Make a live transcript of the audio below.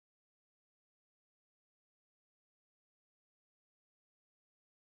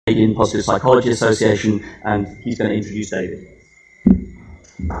Canadian Positive Psychology Association, and he's going to introduce David.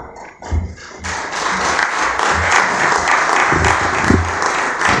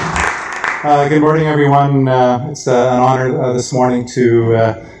 Good morning, everyone. It's an honor this morning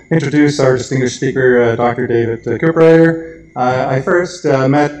to introduce our distinguished speaker, Dr. David Cooperrider. I first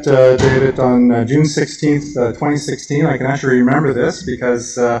met David on June 16th, 2016. I can actually remember this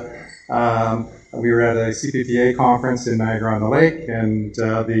because we were at a CPPA conference in Niagara-on-the-Lake, and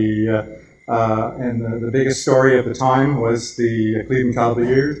the biggest story of the time was the Cleveland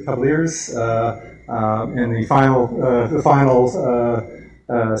Cavaliers in the final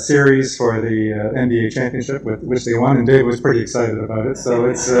series for the NBA championship, which they won, and Dave was pretty excited about it. So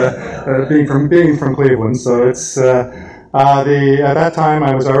it's being from Cleveland. So it's at that time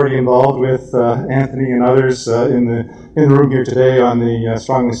I was already involved with Anthony and others in the room here today on the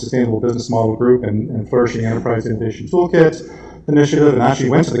Strongly Sustainable Business Model Group and Flourishing Enterprise Innovation Toolkit initiative, and actually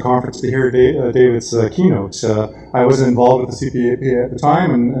went to the conference to hear David's keynote. I wasn't involved with the CPAP at the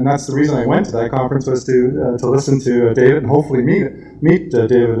time, and that's the reason I went to that conference, was to listen to David and hopefully meet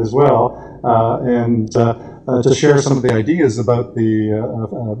David as well, and to share some of the ideas about the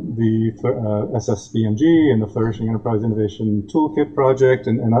SSBMG and the Flourishing Enterprise Innovation Toolkit project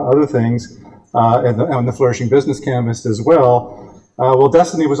and other things, and the Flourishing Business Canvas as well. Well,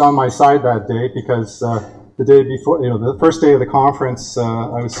 destiny was on my side that day, because the day before, the first day of the conference,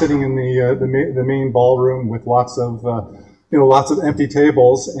 I was sitting in the main ballroom with lots of empty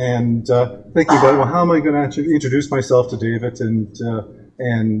tables, and thinking about, well, how am I going to actually introduce myself to David and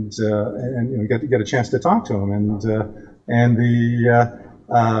get a chance to talk to him, so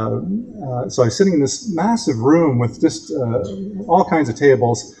I was sitting in this massive room with just all kinds of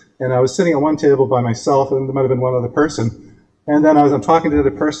tables, and I was sitting at one table by myself, and there might have been one other person, and then I'm talking to the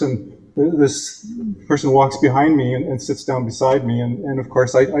other person. This person walks behind me and sits down beside me, and of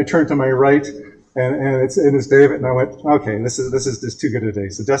course I turn to my right, and it's David, and I went, okay, this is just too good a day.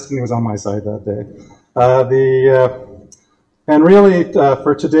 So destiny was on my side that day. And really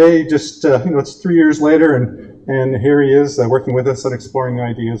for today, just it's 3 years later, and here he is working with us on exploring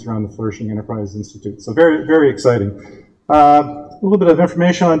ideas around the Flourishing Enterprise Institute. So very, very exciting. A little bit of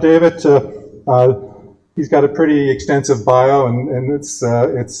information on David. He's got a pretty extensive bio, and it's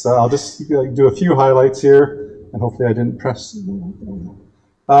I'll just do a few highlights here, and hopefully I didn't press.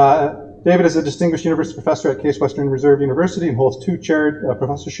 David is a distinguished university professor at Case Western Reserve University and holds 2 chaired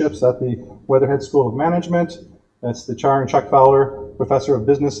professorships at the Weatherhead School of Management. That's the Char and Chuck Fowler Professor of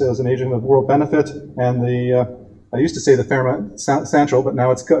Business as an Agent of World Benefit, and the I used to say the Fairmont Central, but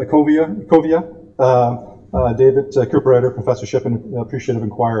now it's Covia. David Cooperrider Professorship in Appreciative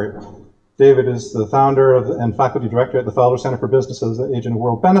Inquiry. David is the founder and faculty director at the Fowler Center for Business as an Agent of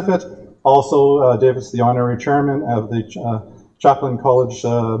World Benefit. Also, David's the honorary chairman of the Chaplain College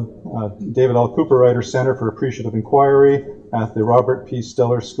David L. Cooperrider Center for Appreciative Inquiry at the Robert P.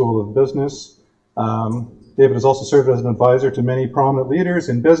 Stiller School of Business. David has also served as an advisor to many prominent leaders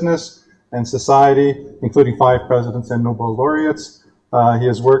in business and society, including 5 presidents and Nobel laureates. He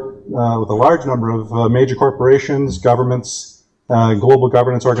has worked with a large number of major corporations, governments, global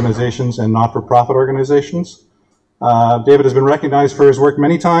governance organizations, and not-for-profit organizations. David has been recognized for his work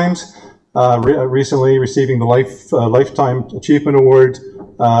many times, recently receiving the Lifetime Achievement Award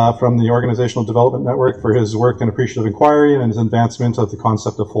from the Organizational Development Network for his work in appreciative inquiry and his advancement of the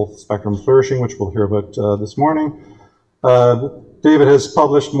concept of full spectrum flourishing, which we'll hear about this morning. David has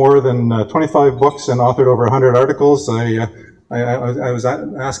published more than 25 books and authored over 100 articles. I was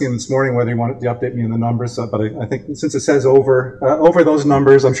asking him this morning whether he wanted to update me on the numbers, but I think since it says over those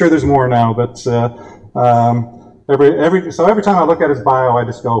numbers, I'm sure there's more now. But every time I look at his bio, I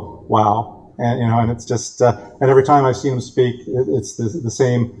just go, wow, and it's just and every time I've seen him speak, it's the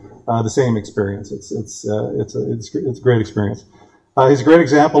same experience. It's a great experience. He's a great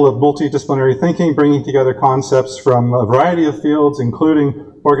example of multidisciplinary thinking, bringing together concepts from a variety of fields, including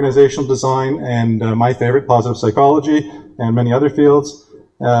organizational design and my favorite, positive psychology, and many other fields,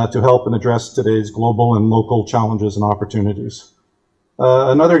 to help and address today's global and local challenges and opportunities.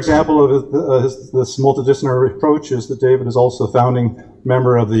 Another example of this multidisciplinary approach is that David is also a founding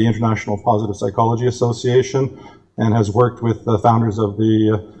member of the International Positive Psychology Association and has worked with the founders of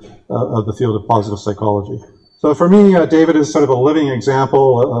the field of positive psychology. So for me, David is sort of a living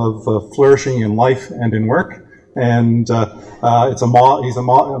example of flourishing in life and in work, and he's a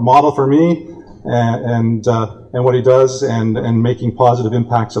model for me, and what he does, and making positive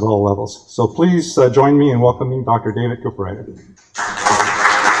impacts at all levels. So please join me in welcoming Dr. David Cooperrider.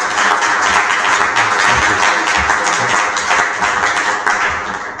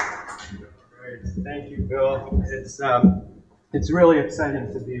 Thank you, Bill. It's really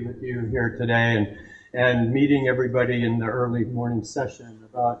exciting to be with you here today and meeting everybody in the early morning session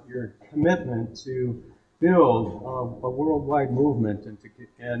about your commitment to build a worldwide movement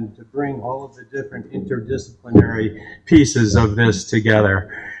and to bring all of the different interdisciplinary pieces of this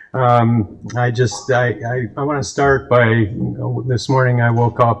together. I want to start by, this morning I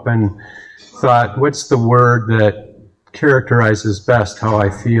woke up and thought, what's the word that characterizes best how I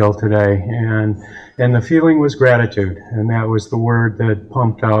feel today? And the feeling was gratitude, and that was the word that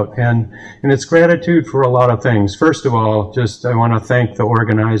pumped out. And it's gratitude for a lot of things. First of all, I want to thank the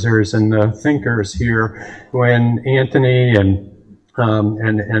organizers and the thinkers here. When Anthony and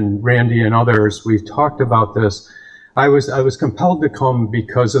Randy and others, we've talked about this, I was compelled to come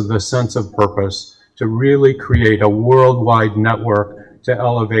because of the sense of purpose, to really create a worldwide network to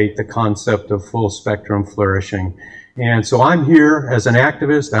elevate the concept of full spectrum flourishing. And so I'm here as an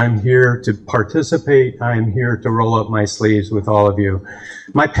activist. I'm here to participate. I'm here to roll up my sleeves with all of you.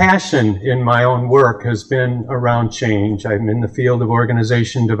 My passion in my own work has been around change. I'm in the field of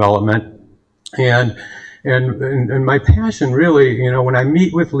organization development. And my passion really, when I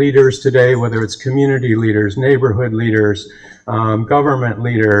meet with leaders today, whether it's community leaders, neighborhood leaders, government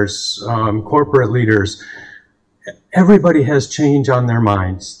leaders, corporate leaders, everybody has change on their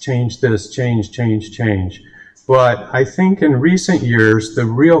minds. Change this, change. But I think in recent years, the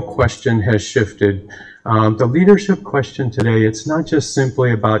real question has shifted. The leadership question today, it's not just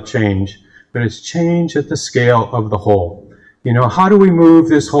simply about change, but it's change at the scale of the whole. How do we move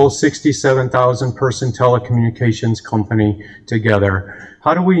this whole 67,000 person telecommunications company together?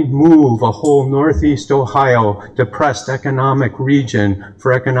 How do we move a whole Northeast Ohio depressed economic region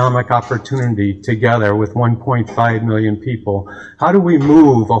for economic opportunity together with 1.5 million people? How do we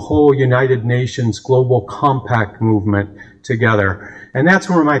move a whole United Nations global compact movement together? And that's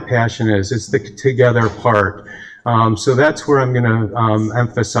where my passion is. It's the together part. So that's where I'm going to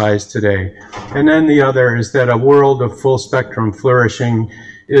emphasize today. And then the other is that a world of full spectrum flourishing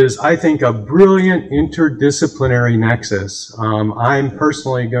is, I think, a brilliant interdisciplinary nexus. I'm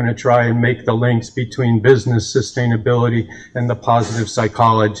personally going to try and make the links between business sustainability and the positive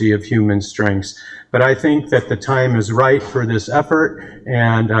psychology of human strengths. But I think that the time is right for this effort,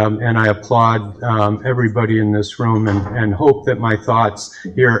 and I applaud everybody in this room and hope that my thoughts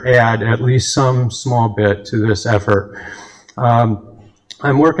here add at least some small bit to this effort.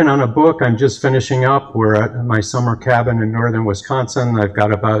 I'm working on a book. I'm just finishing up. We're at my summer cabin in northern Wisconsin. I've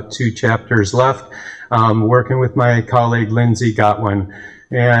got about 2 chapters left. Working with my colleague Lindsay Gotwin,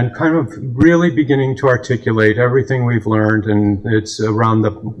 and kind of really beginning to articulate everything we've learned, and it's around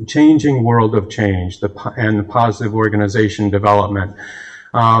the changing world of change and the positive organization development.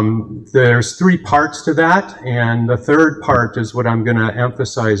 There's 3 parts to that, and the third part is what I'm going to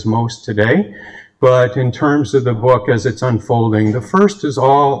emphasize most today. But in terms of the book as it's unfolding, the first is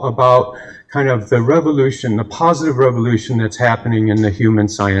all about kind of the revolution, the positive revolution that's happening in the human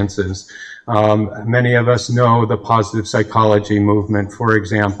sciences. Many of us know the positive psychology movement, for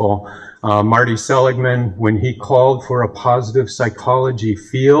example. Marty Seligman, when he called for a positive psychology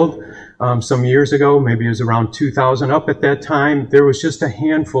field some years ago, maybe it was around 2000, up at that time, there was just a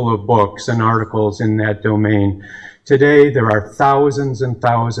handful of books and articles in that domain. Today, there are thousands and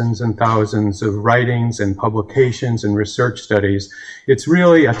thousands and thousands of writings and publications and research studies. It's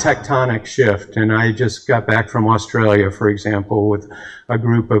really a tectonic shift, and I just got back from Australia, for example, with a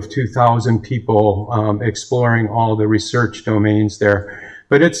group of 2,000 people exploring all the research domains there.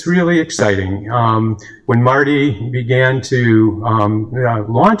 But it's really exciting. When Marty began to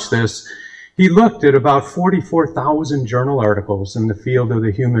launch this, he looked at about 44,000 journal articles in the field of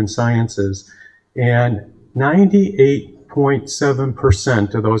the human sciences, and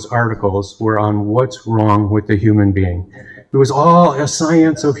 98.7% of those articles were on what's wrong with the human being. It was all a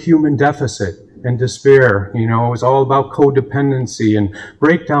science of human deficit and despair. It was all about codependency and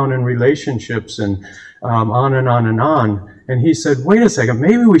breakdown in relationships and on and on and on. And he said, wait a second,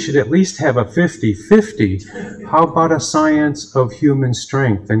 maybe we should at least have a 50-50. How about a science of human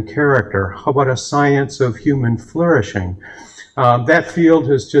strength and character? How about a science of human flourishing? That field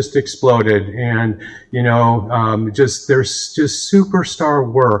has just exploded, and there's just superstar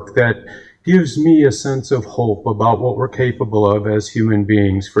work that gives me a sense of hope about what we're capable of as human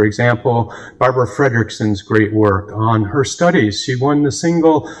beings. For example, Barbara Fredrickson's great work on her studies. She won the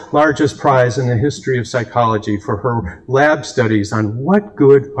single largest prize in the history of psychology for her lab studies on what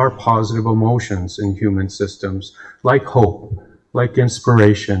good are positive emotions in human systems, like hope, like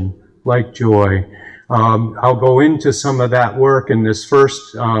inspiration, like joy. I'll go into some of that work in this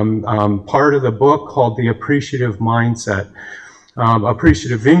first part of the book called The Appreciative Mindset.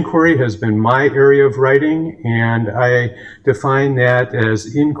 Appreciative inquiry has been my area of writing, and I define that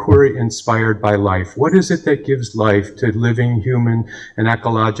as inquiry inspired by life. What is it that gives life to living human and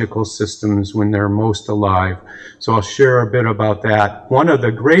ecological systems when they're most alive? So I'll share a bit about that. One of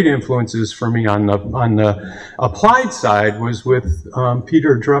the great influences for me on the applied side was with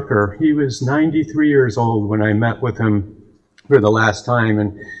Peter Drucker. He was 93 years old when I met with him for the last time,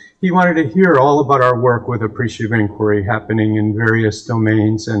 and he wanted to hear all about our work with appreciative inquiry happening in various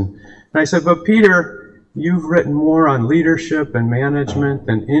domains. And I said, but Peter, you've written more on leadership and management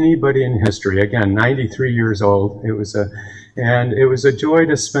than anybody in history. Again, 93 years old. It was a joy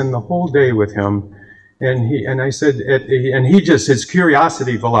to spend the whole day with him. And I said, his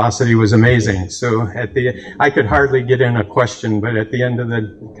curiosity velocity was amazing. So I could hardly get in a question, but at the end of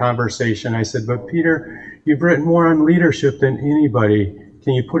the conversation, I said, but Peter, you've written more on leadership than anybody.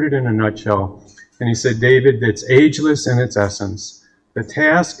 Can you put it in a nutshell? And he said, David, it's ageless in its essence. The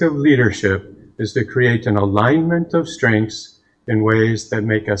task of leadership is to create an alignment of strengths in ways that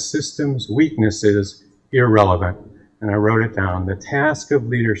make a system's weaknesses irrelevant. And I wrote it down. The task of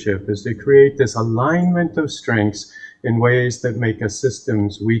leadership is to create this alignment of strengths in ways that make a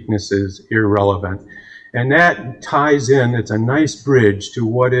system's weaknesses irrelevant. And that ties in, it's a nice bridge to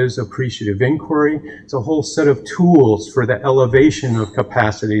what is appreciative inquiry. It's a whole set of tools for the elevation of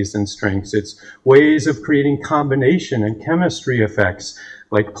capacities and strengths. It's ways of creating combination and chemistry effects,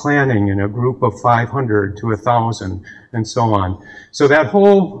 like planning in a group of 500 to 1,000, and so on. So that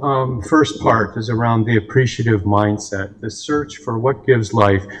whole first part is around the appreciative mindset, the search for what gives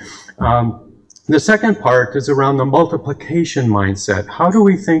life. The second part is around the multiplication mindset. How do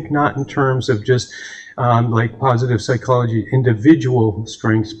we think not in terms of just like positive psychology, individual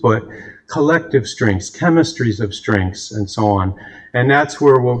strengths, but collective strengths, chemistries of strengths, and so on. And that's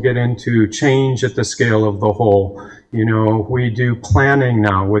where we'll get into change at the scale of the whole. You know, we do planning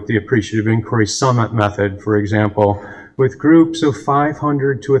now with the Appreciative Inquiry Summit method, for example, with groups of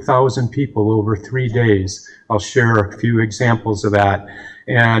 500 to 1,000 people over 3 days. I'll share a few examples of that.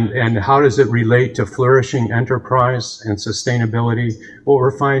 And how does it relate to flourishing enterprise and sustainability? What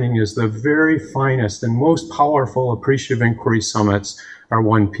we're finding is the very finest and most powerful appreciative inquiry summits are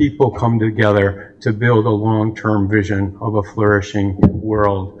when people come together to build a long-term vision of a flourishing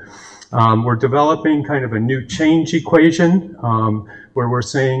world. We're developing kind of a new change equation where we're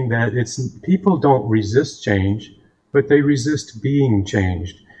saying that people don't resist change, but they resist being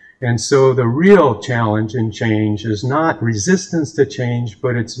changed. And so the real challenge in change is not resistance to change,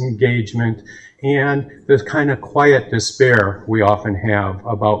 but it's engagement and this kind of quiet despair we often have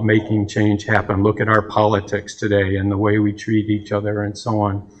about making change happen. Look at our politics today and the way we treat each other and so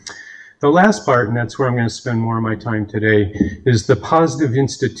on. The last part, and that's where I'm going to spend more of my time today, is the positive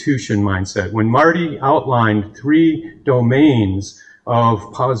institution mindset. When Marty outlined 3 domains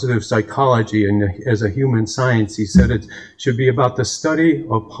of positive psychology and as a human science, he said it should be about the study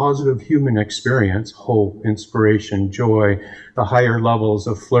of positive human experience, hope, inspiration, joy, the higher levels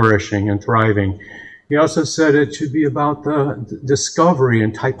of flourishing and thriving. He also said it should be about the discovery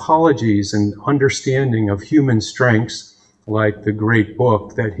and typologies and understanding of human strengths, like the great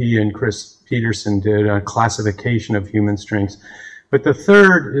book that he and Chris Peterson did, a classification of human strengths. But the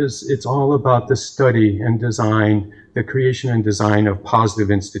third is it's all about the study and design, the creation and design of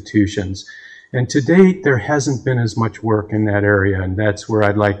positive institutions. And to date, there hasn't been as much work in that area, and that's where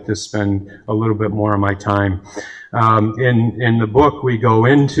I'd like to spend a little bit more of my time. In the book, we go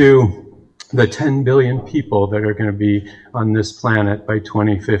into the 10 billion people that are going to be on this planet by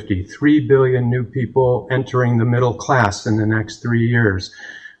 2050, 3 billion new people entering the middle class in the next 3 years.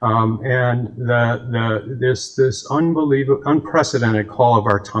 And this unbelievable, unprecedented call of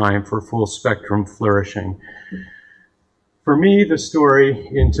our time for full spectrum flourishing. For me, the story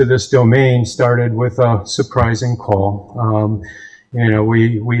into this domain started with a surprising call.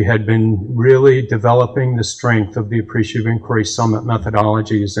 We had been really developing the strength of the Appreciative Inquiry Summit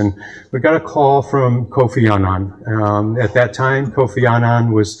methodologies, and we got a call from Kofi Annan. At that time, Kofi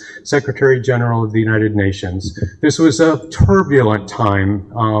Annan was Secretary General of the United Nations. This was a turbulent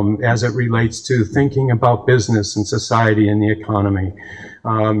time as it relates to thinking about business and society and the economy.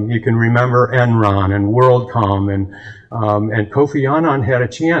 You can remember Enron and WorldCom, and Kofi Annan had a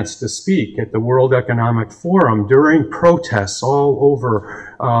chance to speak at the World Economic Forum during protests all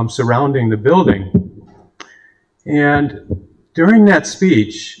over surrounding the building. And during that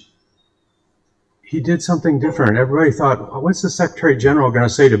speech, he did something different. Everybody thought, what's the Secretary General going to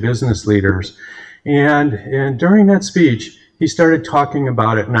say to business leaders? And during that speech, he started talking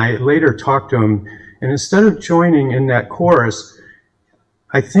about it, and I later talked to him, and instead of joining in that chorus,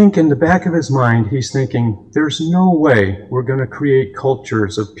 I think in the back of his mind, he's thinking, there's no way we're going to create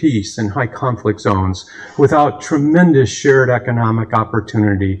cultures of peace in high conflict zones without tremendous shared economic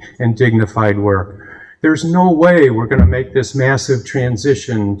opportunity and dignified work. There's no way we're going to make this massive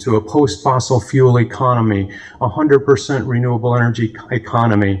transition to a post-fossil fuel economy, 100% renewable energy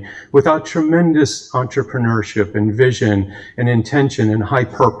economy, without tremendous entrepreneurship and vision and intention and high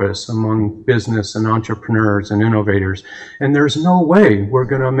purpose among business and entrepreneurs and innovators. And there's no way we're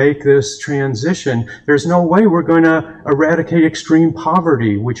going to make this transition. There's no way we're going to eradicate extreme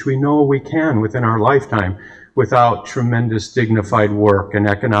poverty, which we know we can within our lifetime, without tremendous dignified work and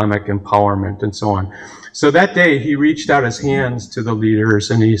economic empowerment and so on. So that day he reached out his hands to the leaders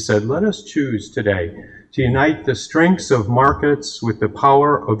and he said, let us choose today to unite the strengths of markets with the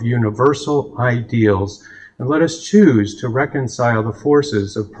power of universal ideals. And let us choose to reconcile the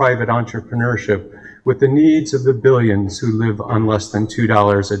forces of private entrepreneurship with the needs of the billions who live on less than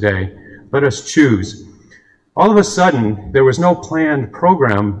 $2 a day. Let us choose. All of a sudden, there was no planned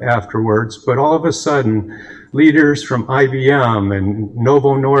program afterwards, but all of a sudden, leaders from IBM and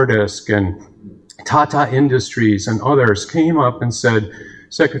Novo Nordisk and Tata Industries and others came up and said,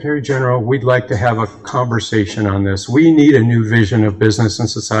 Secretary General, we'd like to have a conversation on this. We need a new vision of business and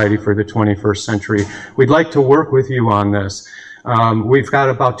society for the 21st century. We'd like to work with you on this. We've got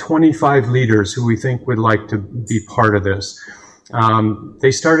about 25 leaders who we think would like to be part of this.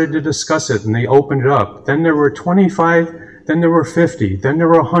 They started to discuss it and they opened it up. Then there were 25, then there were 50, then there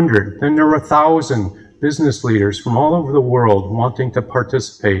were 100, then there were 1,000 business leaders from all over the world wanting to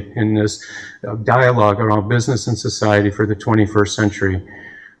participate in this dialogue around business and society for the 21st century.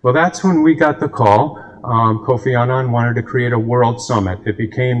 Well, that's when we got the call. Kofi Annan wanted to create a world summit. It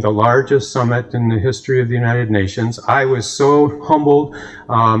became the largest summit in the history of the United Nations. I was so humbled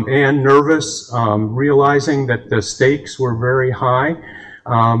and nervous, realizing that the stakes were very high.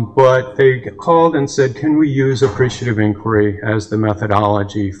 But they called and said, can we use appreciative inquiry as the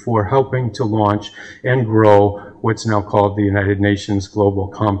methodology for helping to launch and grow what's now called the United Nations Global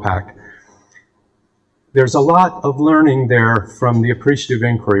Compact? There's a lot of learning there from the appreciative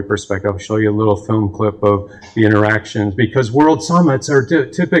inquiry perspective. I'll show you a little film clip of the interactions, because world summits are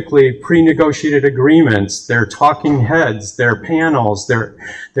typically pre-negotiated agreements. They're talking heads, they're panels,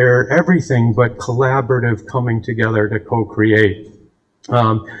 they're everything but collaborative coming together to co-create.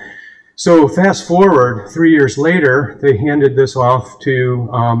 So fast forward 3 years later, they handed this off to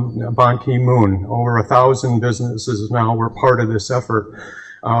Ban Ki-moon. Over 1,000 businesses now were part of this effort.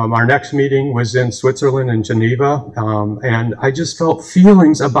 Our next meeting was in Switzerland, in Geneva, and I just felt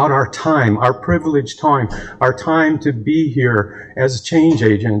feelings about our time, our privileged time, our time to be here as change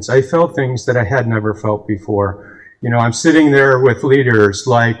agents. I felt things that I had never felt before. You know, I'm sitting there with leaders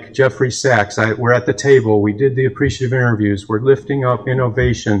like Jeffrey Sachs. We're at the table. We did the appreciative interviews. We're lifting up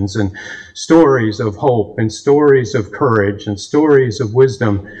innovations and stories of hope and stories of courage and stories of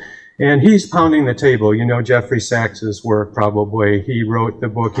wisdom. And he's pounding the table. You know Jeffrey Sachs's work probably. He wrote the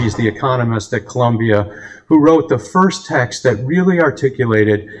book. He's the economist at Columbia who wrote the first text that really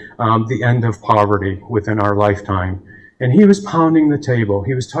articulated the end of poverty within our lifetime. And he was pounding the table.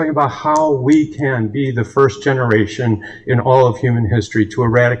 He was talking about how we can be the first generation in all of human history to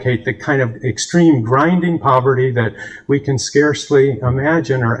eradicate the kind of extreme grinding poverty that we can scarcely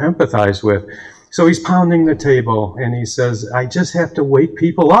imagine or empathize with. So he's pounding the table and he says, I just have to wake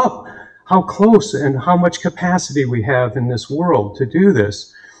people up. How close and how much capacity we have in this world to do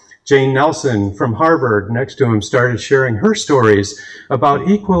this. Jane Nelson from Harvard next to him started sharing her stories about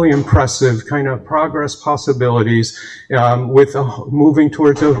equally impressive kind of progress possibilities with moving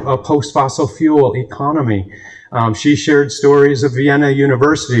towards a post-fossil fuel economy. She shared stories of Vienna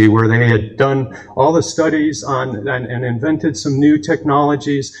University where they had done all the studies on and invented some new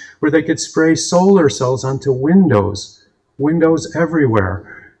technologies where they could spray solar cells onto windows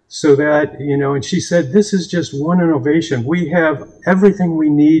everywhere. So that, you know, and she said, this is just one innovation. We have everything we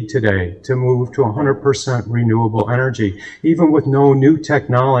need today to move to 100% renewable energy, even with no new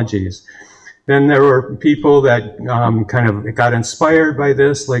technologies. Then there were people that kind of got inspired by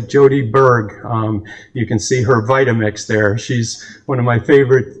this, like Jody Berg. You can see her Vitamix there. She's one of my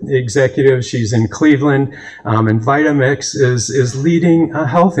favorite executives. She's in Cleveland, and Vitamix is leading a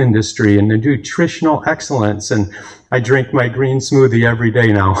health industry in the nutritional excellence. And I drink my green smoothie every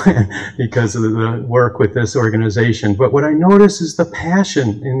day now because of the work with this organization. But what I notice is the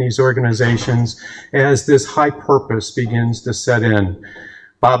passion in these organizations as this high purpose begins to set in.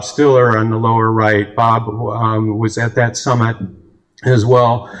 Bob Stiller on the lower right. Bob was at that summit as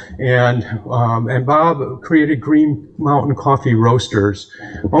well, and Bob created Green Mountain Coffee Roasters,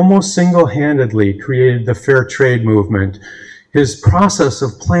 almost single-handedly created the fair trade movement. His process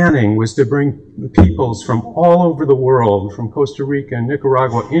of planning was to bring peoples from all over the world, from Costa Rica and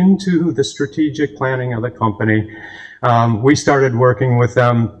Nicaragua, into the strategic planning of the company. We started working with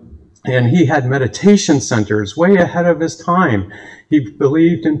them, and he had meditation centers way ahead of his time. He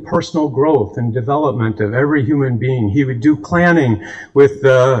believed in personal growth and development of every human being. He would do planning with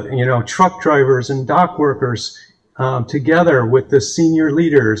truck drivers and dock workers together with the senior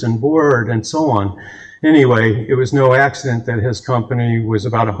leaders and board and so on. Anyway, it was no accident that his company was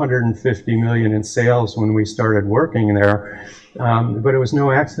about 150 million in sales when we started working there. But it was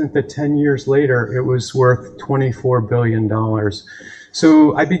no accident that 10 years later, it was worth $24 billion.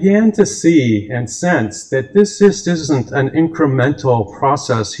 So I began to see and sense that this just isn't an incremental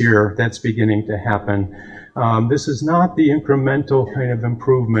process here that's beginning to happen. This is not the incremental kind of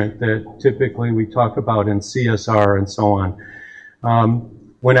improvement that typically we talk about in CSR and so on.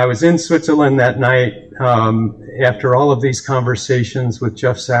 When I was in Switzerland that night, after all of these conversations with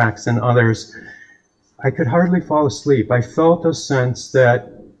Jeff Sachs and others, I could hardly fall asleep. I felt a sense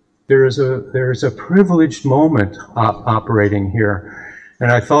that there is a privileged moment operating here.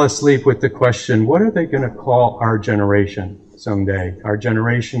 And I fell asleep with the question, what are they going to call our generation someday? Our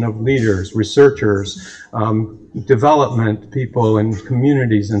generation of leaders, researchers, development people and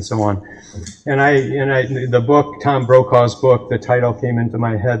communities and so on. And the book, Tom Brokaw's book, the title came into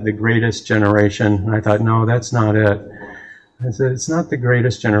my head, The Greatest Generation. And I thought, no, that's not it. I said, it's not the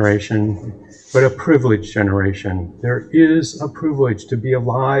greatest generation, but a privileged generation. There is a privilege to be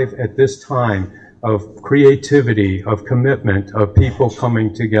alive at this time of creativity, of commitment, of people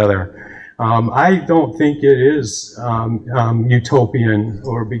coming together. I don't think it is utopian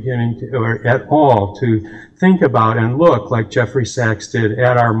or beginning to, or at all to think about and look like Jeffrey Sachs did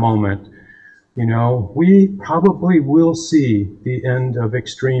at our moment. You know, we probably will see the end of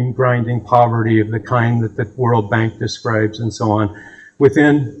extreme grinding poverty of the kind that the World Bank describes and so on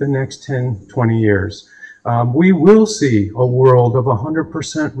within the next 10, 20 years. We will see a world of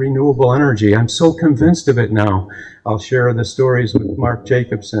 100% renewable energy. I'm so convinced of it now. I'll share the stories with Mark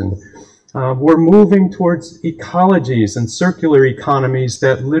Jacobson. We're moving towards ecologies and circular economies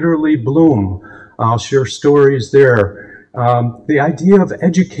that literally bloom. I'll share stories there. The idea of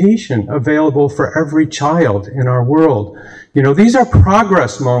education available for every child in our world. You know, these are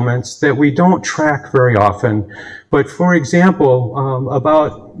progress moments that we don't track very often. But for example,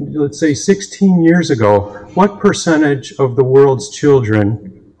 about, let's say, 16 years ago, what percentage of the world's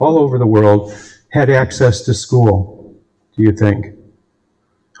children all over the world had access to school, do you think?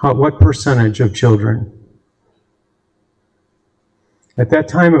 What percentage of children? At that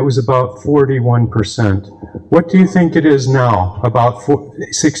time, it was about 41%. What do you think it is now, about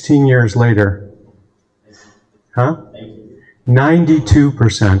 16 years later? Huh?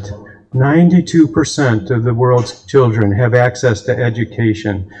 92%. 92% of the world's children have access to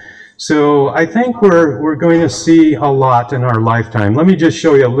education. So I think we're going to see a lot in our lifetime. Let me just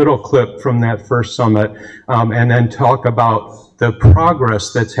show you a little clip from that first summit, and then talk about the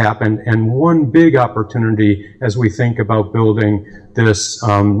progress that's happened and one big opportunity as we think about building this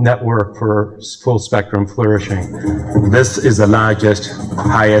network for full spectrum flourishing. This is the largest,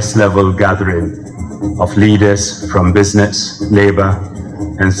 highest level gathering of leaders from business, labor,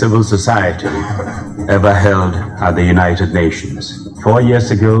 and civil society ever held at the United Nations. 4 years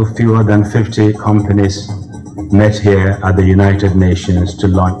ago, fewer than 50 companies met here at the United Nations to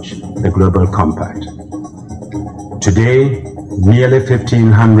launch the Global Compact. Today, nearly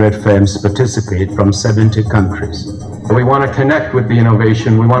 1,500 firms participate from 70 countries. We want to connect with the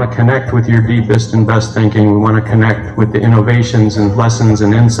innovation. We want to connect with your deepest and best thinking. We want to connect with the innovations and lessons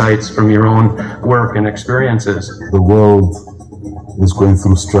and insights from your own work and experiences. The world is going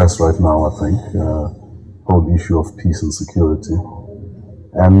through stress right now, I think. Whole issue of peace and security.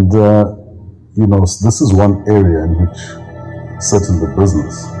 And, you know, this is one area in which certainly the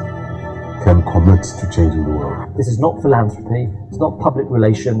business can commit to changing the world. This is not philanthropy, it's not public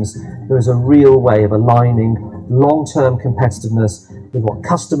relations. There is a real way of aligning long-term competitiveness with what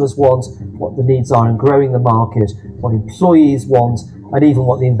customers want, what the needs are in growing the market, what employees want, and even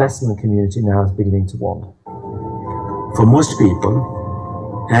what the investment community now is beginning to want. For most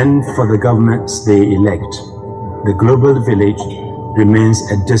people, and for the governments they elect, the global village remains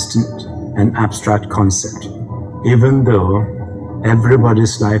a distant and abstract concept, even though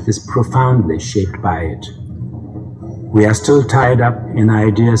everybody's life is profoundly shaped by it. We are still tied up in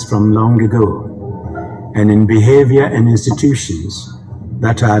ideas from long ago and in behavior and institutions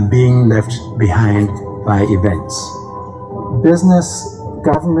that are being left behind by events. Business,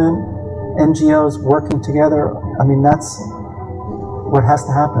 government, NGOs working together, that's what has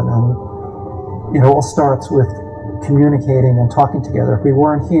to happen. And it all starts with communicating and talking together. If we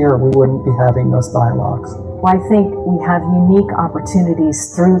weren't here, we wouldn't be having those dialogues. Well, I think we have unique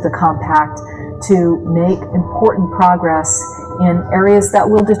opportunities through the compact to make important progress in areas that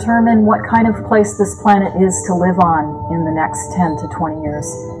will determine what kind of place this planet is to live on in the next 10 to 20 years.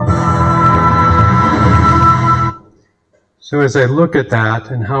 So as I look at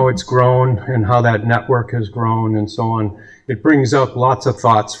that and how it's grown and how that network has grown and so on, it brings up lots of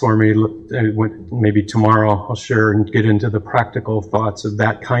thoughts for me. Maybe tomorrow I'll share and get into the practical thoughts of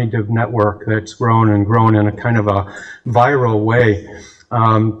that kind of network that's grown and grown in a kind of a viral way.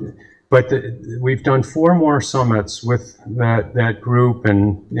 But we've done 4 more summits with that group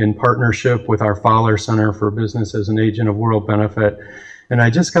and in partnership with our Fowler Center for Business as an Agent of World Benefit. And I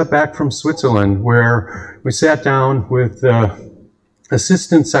just got back from Switzerland, where we sat down with the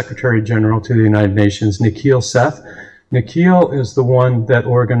Assistant Secretary General to the United Nations, Nikhil Seth. Nikhil is the one that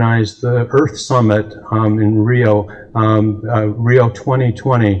organized the Earth Summit in Rio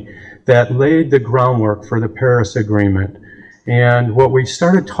 2020 that laid the groundwork for the Paris Agreement. And what we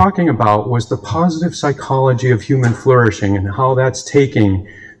started talking about was the positive psychology of human flourishing and how that's taking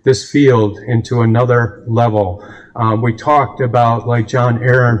this field into another level. We talked about, like, John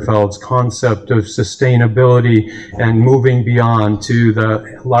Ehrenfeld's concept of sustainability and moving beyond to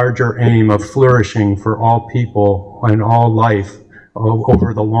the larger aim of flourishing for all people and all life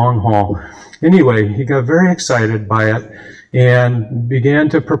over the long haul. Anyway, he got very excited by it and began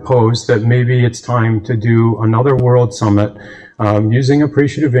to propose that maybe it's time to do another World Summit using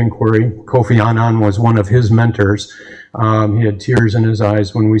appreciative inquiry. Kofi Annan was one of his mentors. He had tears in his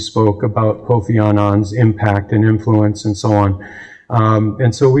eyes when we spoke about Kofi Annan's impact and influence and so on.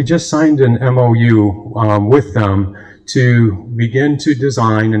 And so we just signed an MOU with them to begin to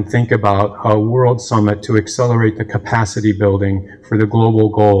design and think about a World Summit to accelerate the capacity building for the global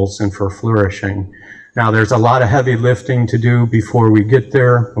goals and for flourishing. Now, there's a lot of heavy lifting to do before we get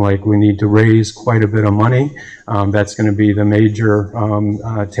there. Like, we need to raise quite a bit of money. That's going to be the major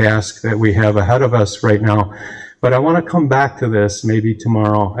task that we have ahead of us right now. But I want to come back to this maybe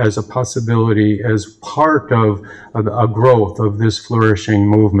tomorrow as a possibility, as part of a growth of this flourishing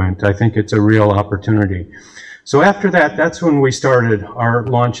movement. I think it's a real opportunity. So after that, that's when we started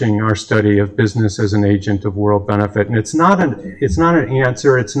launching our study of business as an agent of world benefit. And it's not an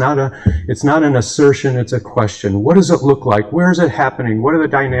answer, it's not an assertion, it's a question. What does it look like? Where is it happening? What are the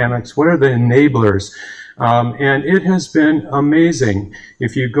dynamics? What are the enablers? And it has been amazing.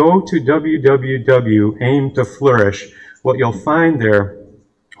 If you go to www.aim to flourish, what you'll find there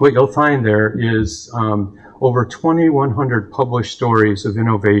is over 2,100 published stories of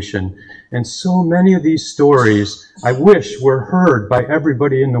innovation. And so many of these stories, I wish, were heard by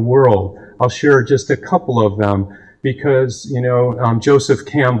everybody in the world. I'll share just a couple of them because, Joseph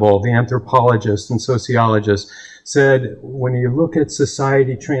Campbell, the anthropologist and sociologist, said, when you look at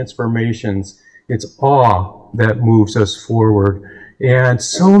society transformations, it's awe that moves us forward. And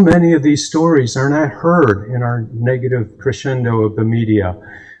so many of these stories are not heard in our negative crescendo of the media.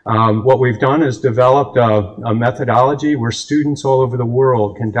 What we've done is developed a methodology where students all over the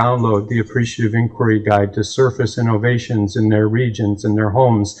world can download the Appreciative Inquiry Guide to surface innovations in their regions, in their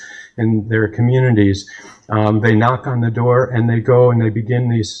homes, in their communities. They knock on the door and they go and they begin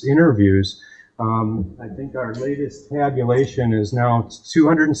these interviews. I think our latest tabulation is now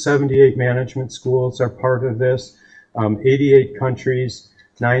 278 management schools are part of this, 88 countries,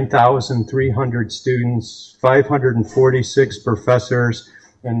 9,300 students, 546 professors,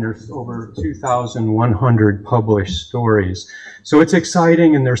 and there's over 2,100 published stories. So it's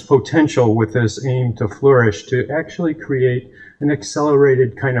exciting, and there's potential with this aim to flourish to actually create an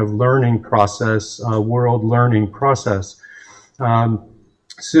accelerated kind of learning process, world learning process.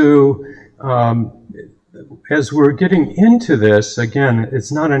 As we're getting into this, again,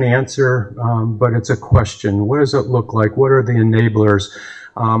 it's not an answer, but it's a question. What does it look like? What are the enablers?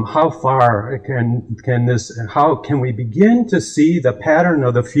 How far how can we begin to see the pattern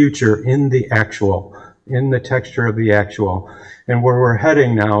of the future in the actual, in the texture of the actual? And where we're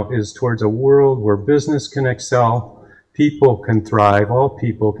heading now is towards a world where business can excel, people can thrive, all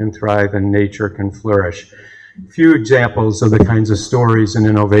people can thrive, and nature can flourish. A few examples of the kinds of stories and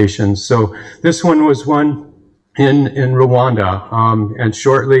innovations. So this one was one in Rwanda, and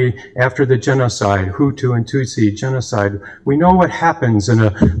shortly after the genocide, Hutu and Tutsi genocide, we know what happens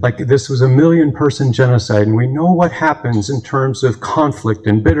this was a 1 million person genocide, and we know what happens in terms of conflict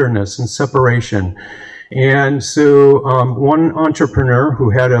and bitterness and separation. And so one entrepreneur who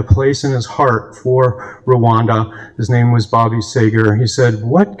had a place in his heart for Rwanda, his name was Bobby Sager, he said,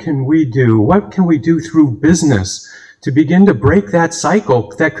 what can we do? What can we do through business to begin to break that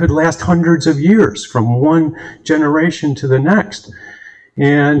cycle that could last hundreds of years from one generation to the next.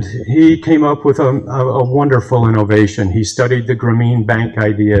 And he came up with a wonderful innovation. He studied the Grameen Bank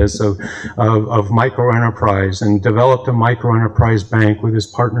ideas of microenterprise and developed a microenterprise bank with his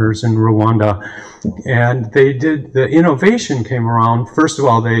partners in Rwanda. And the innovation came around. First of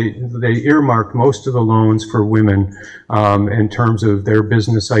all, they earmarked most of the loans for women in terms of their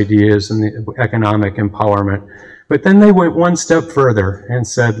business ideas and the economic empowerment. But then they went one step further and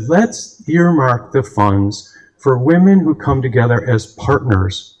said, let's earmark the funds for women who come together as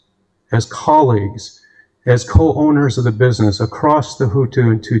partners, as colleagues, as co-owners of the business across the Hutu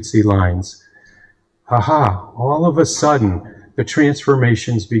and Tutsi lines. Aha, all of a sudden, the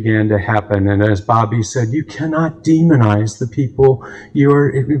transformations began to happen. And as Bobby said, you cannot demonize the people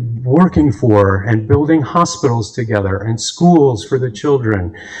you're working for and building hospitals together and schools for the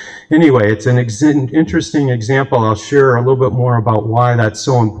children. Anyway, it's an interesting example. I'll share a little bit more about why that's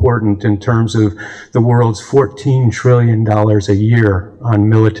so important in terms of the world's $14 trillion a year on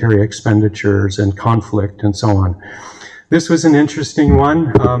military expenditures and conflict and so on. This was an interesting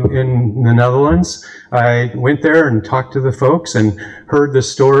one in the Netherlands. I went there and talked to the folks and heard the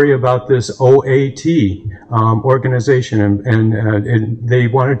story about this OAT organization, and they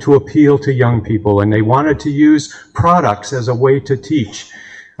wanted to appeal to young people, and they wanted to use products as a way to teach.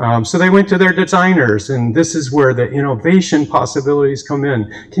 So they went to their designers, and this is where the innovation possibilities come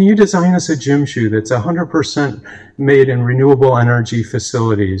in. Can you design us a gym shoe that's 100% made in renewable energy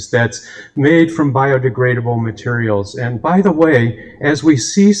facilities, that's made from biodegradable materials? And by the way, as we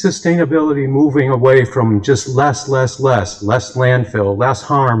see sustainability moving away from just less landfill, less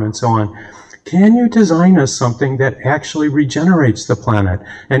harm, and so on, can you design us something that actually regenerates the planet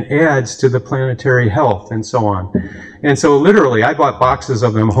and adds to the planetary health and so on? And so literally, I bought boxes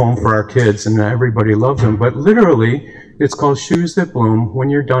of them home for our kids and everybody loves them, but literally, it's called Shoes That Bloom. When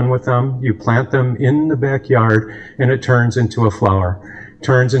you're done with them, you plant them in the backyard and it turns into a flower,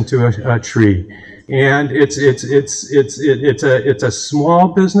 turns into a tree. And it's a small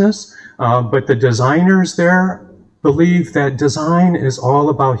business, but the designers there believe that design is all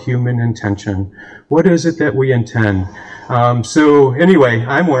about human intention. What is it that we intend? So anyway,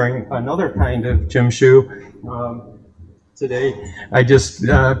 I'm wearing another kind of gym shoe today. I just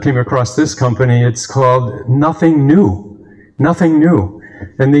came across this company. It's called Nothing New. Nothing New.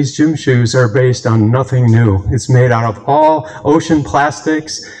 And these gym shoes are based on nothing new. It's made out of all ocean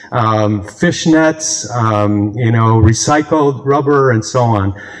plastics, fish nets, recycled rubber, and so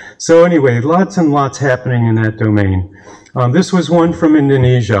on. So anyway, lots and lots happening in that domain. This was one from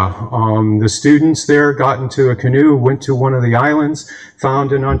Indonesia. The students there got into a canoe, went to one of the islands,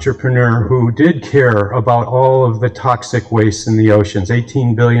 found an entrepreneur who did care about all of the toxic waste in the oceans,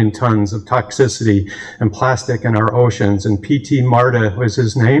 18 billion tons of toxicity and plastic in our oceans, and P.T. Marta was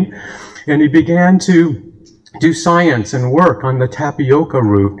his name. And he began to do science and work on the tapioca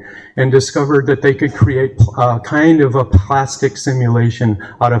root and discovered that they could create kind of a plastic simulation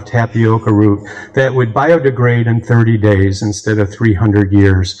out of tapioca root that would biodegrade in 30 days instead of 300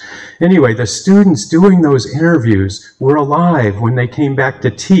 years. Anyway, the students doing those interviews were alive when they came back to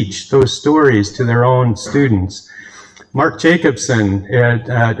teach those stories to their own students. Mark Jacobson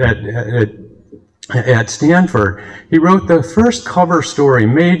at Stanford, he wrote the first cover story,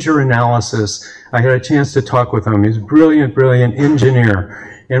 Major Analysis. I had a chance to talk with him. He's a brilliant, brilliant engineer.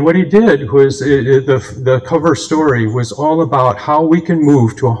 And what he did was, the cover story was all about how we can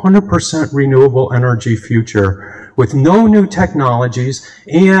move to 100% renewable energy future with no new technologies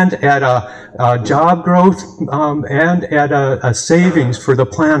and at a job growth and at a savings for the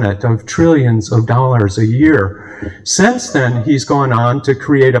planet of trillions of dollars a year. Since then, he's gone on to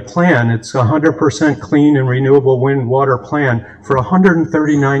create a plan. It's 100% clean and renewable wind water plan for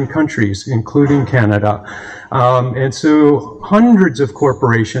 139 countries, including Canada. And so hundreds of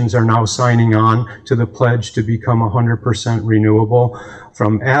corporations are now signing on to the pledge to become 100% renewable,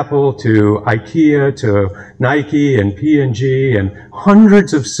 from Apple to IKEA to Nike and P&G and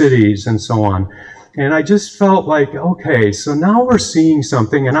hundreds of cities and so on. And I just felt like, okay, so now we're seeing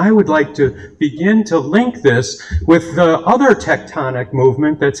something, and I would like to begin to link this with the other tectonic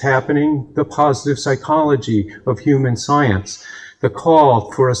movement that's happening, the positive psychology of human science, the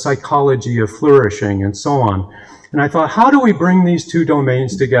call for a psychology of flourishing, and so on. And I thought, how do we bring these two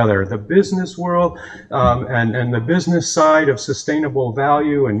domains together, the business world and the business side of sustainable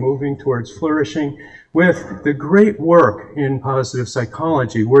value and moving towards flourishing, with the great work in positive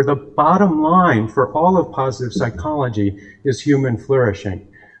psychology, where the bottom line for all of positive psychology is human flourishing,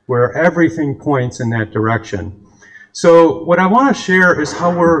 where everything points in that direction. So what I want to share is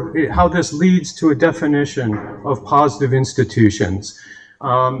how this leads to a definition of positive institutions.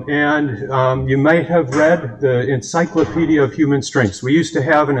 You might have read the Encyclopedia of Human Strengths. We used to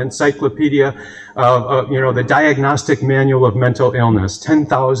have an encyclopedia of the Diagnostic Manual of Mental Illness,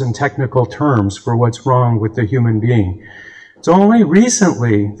 10,000 technical terms for what's wrong with the human being. It's only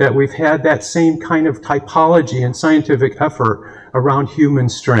recently that we've had that same kind of typology and scientific effort around human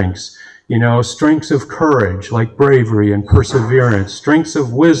strengths. Strengths of courage, like bravery and perseverance, strengths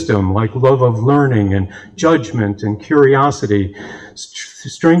of wisdom, like love of learning and judgment and curiosity,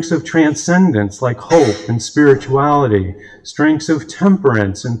 strengths of transcendence, like hope and spirituality, strengths of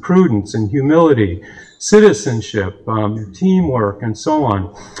temperance and prudence and humility, citizenship, teamwork, and so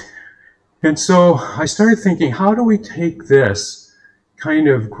on. And so I started thinking, how do we take this kind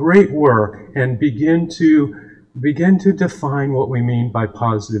of great work and begin to define what we mean by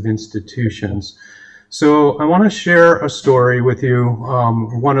positive institutions? So I want to share a story with you,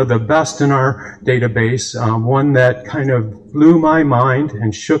 one of the best in our database, one that kind of blew my mind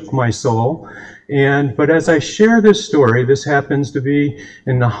and shook my soul. But as I share this story, this happens to be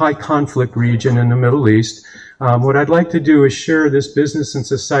in the high conflict region in the Middle East. What I'd like to do is share this business and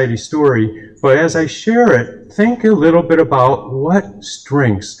society story, but as I share it, think a little bit about what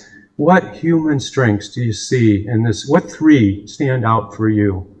strengths, what human strengths do you see in this? What three stand out for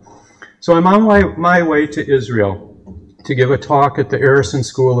you? So I'm on my way to Israel to give a talk at the Arison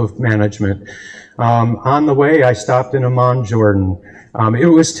School of Management. On the way, I stopped in Amman, Jordan. It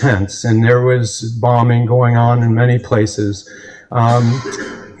was tense, and there was bombing going on in many places.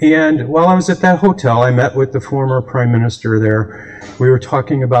 And while I was at that hotel, I met with the former prime minister there. We were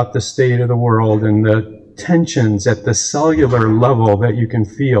talking about the state of the world and the tensions at the cellular level that you can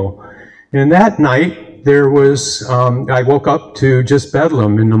feel. And that night, there was, I woke up to just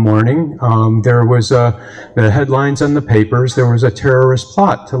bedlam in the morning. There was the headlines on the papers. There was a terrorist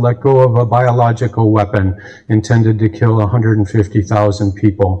plot to let go of a biological weapon intended to kill 150,000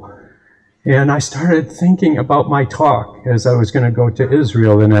 people. And I started thinking about my talk as I was going to go to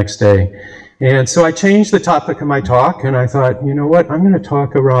Israel the next day. And so I changed the topic of my talk, and I thought, you know what, I'm going to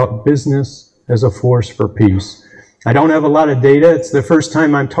talk about business as a force for peace. I don't have a lot of data. It's the first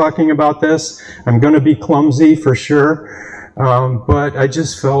time I'm talking about this. I'm going to be clumsy for sure, but I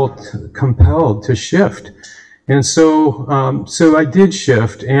just felt compelled to shift. And so I did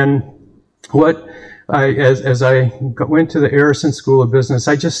shift, and as I went to the Arison School of Business,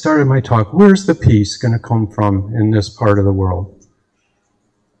 I just started my talk. Where's the peace going to come from in this part of the world?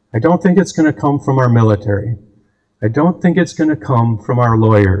 I don't think it's going to come from our military. I don't think it's going to come from our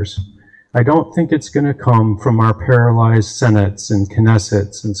lawyers. I don't think it's going to come from our paralyzed senates and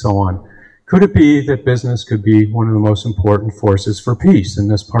Knessets and so on. Could it be that business could be one of the most important forces for peace in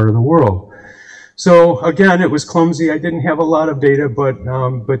this part of the world? So again, it was clumsy. I didn't have a lot of data,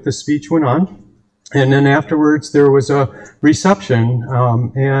 but the speech went on. And then afterwards, there was a reception,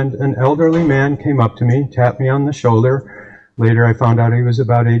 and an elderly man came up to me, tapped me on the shoulder. Later, I found out he was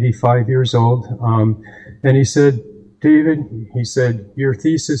about 85 years old. And he said, David, he said, your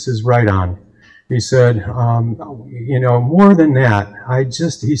thesis is right on. He said, more than that,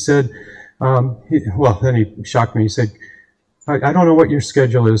 he said, then he shocked me. He said, I don't know what your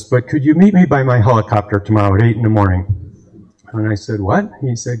schedule is, but could you meet me by my helicopter tomorrow at 8 in the morning? And I said, what?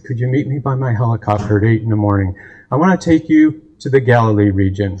 He said, could you meet me by my helicopter at 8 in the morning? I want to take you to the Galilee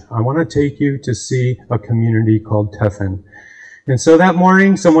region. I want to take you to see a community called Tefin. And so that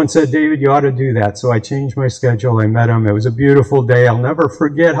morning, someone said, David, you ought to do that. So I changed my schedule. I met him. It was a beautiful day. I'll never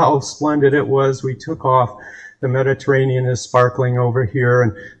forget how splendid it was. We took off. The Mediterranean is sparkling over here.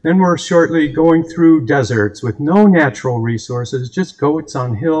 And then we're shortly going through deserts with no natural resources, just goats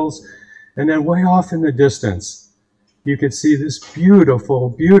on hills. And then way off in the distance, you could see this beautiful,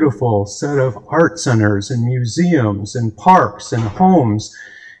 beautiful set of art centers and museums and parks and homes.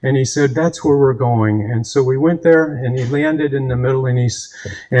 And he said, that's where we're going. And so we went there, and he landed in the Middle East.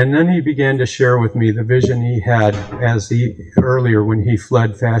 And then he began to share with me the vision he had earlier when he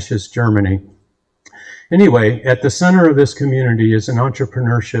fled fascist Germany. Anyway, at the center of this community is an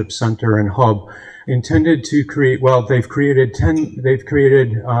entrepreneurship center and hub intended to create, they've created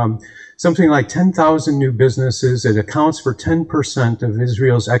something like 10,000 new businesses. It accounts for 10% of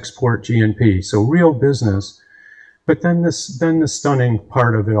Israel's export GNP, so real business. But then the stunning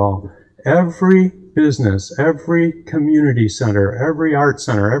part of it all, every business, every community center, every art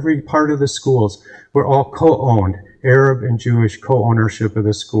center, every part of the schools were all co-owned, Arab and Jewish co-ownership of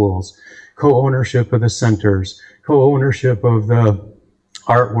the schools, co-ownership of the centers, co-ownership of the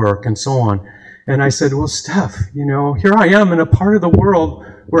artwork, and so on. And I said, well, Steph, here I am in a part of the world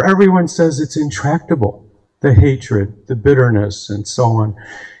where everyone says it's intractable. the hatred, the bitterness, and so on,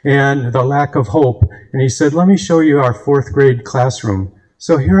 and the lack of hope. And he said, let me show you our 4th grade classroom.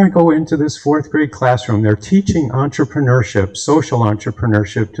 So here I go into this 4th grade classroom. They're teaching entrepreneurship, social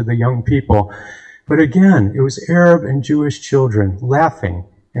entrepreneurship to the young people. But again, it was Arab and Jewish children laughing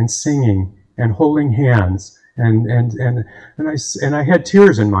and singing and holding hands. And I had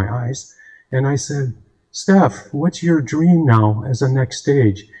tears in my eyes. And I said, Steph, what's your dream now as a next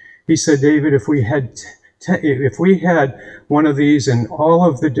stage? He said, David, if we had one of these in all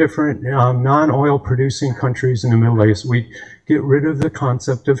of the different non-oil producing countries in the Middle East, we'd get rid of the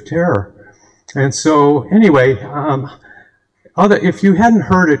concept of terror. And so anyway, if you hadn't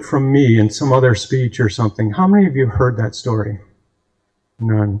heard it from me in some other speech or something, how many of you heard that story?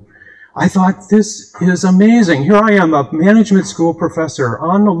 None. I thought, this is amazing. Here I am, a management school professor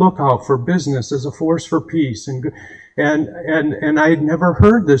on the lookout for business as a force for peace. And I had never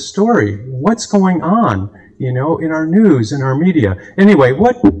heard this story. What's going on, in our news, in our media? Anyway,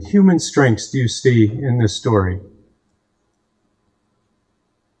 what human strengths do you see in this story?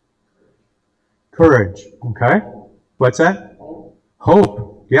 Courage, okay. What's that?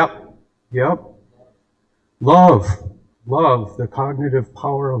 Hope, yep. Love, the cognitive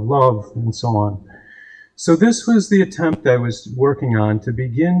power of love, and so on. So this was the attempt I was working on to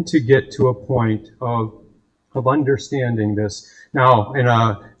begin to get to a point of understanding this. Now, in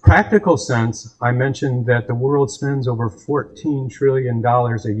a practical sense, I mentioned that the world spends over $14 trillion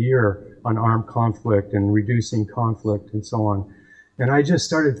a year on armed conflict and reducing conflict and so on. And I just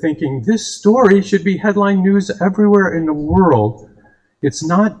started thinking, this story should be headline news everywhere in the world. It's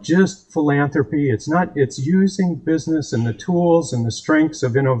not just philanthropy, it's using business and the tools and the strengths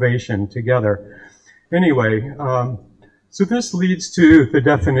of innovation together. Anyway, so this leads to the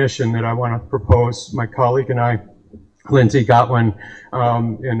definition that I want to propose. My colleague and I, Lindsay Gotwin,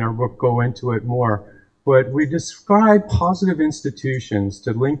 in our book, go into it more. But we describe positive institutions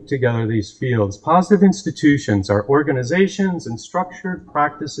to link together these fields. Positive institutions are organizations and structured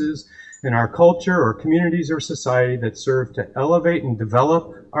practices in our culture or communities or society that serve to elevate and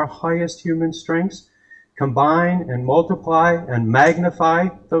develop our highest human strengths, combine and multiply and magnify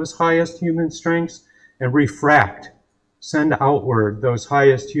those highest human strengths, and refract, send outward those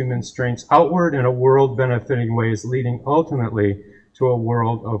highest human strengths outward in a world benefiting ways, leading ultimately to a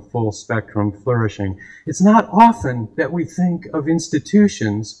world of full spectrum flourishing. It's not often that we think of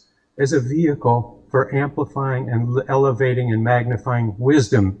institutions as a vehicle for amplifying and elevating and magnifying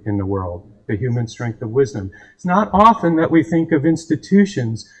wisdom in the world, the human strength of wisdom. It's not often that we think of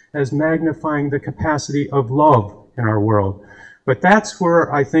institutions as magnifying the capacity of love in our world. But that's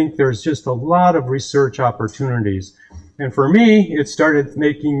where I think there's just a lot of research opportunities. And for me, it started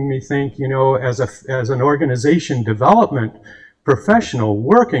making me think, as an organization development professional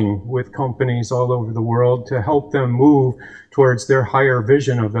working with companies all over the world to help them move towards their higher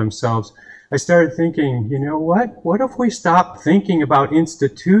vision of themselves, I started thinking, what if we stop thinking about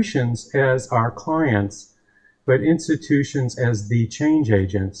institutions as our clients, but institutions as the change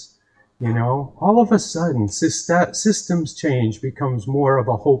agents? All of a sudden, systems change becomes more of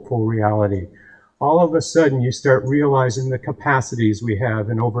a hopeful reality. All of a sudden, you start realizing the capacities we have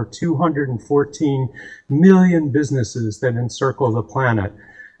in over 214 million businesses that encircle the planet,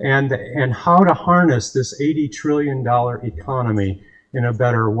 and how to harness this $80 trillion economy in a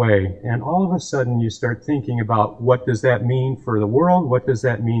better way. And all of a sudden, you start thinking about, what does that mean for the world? What does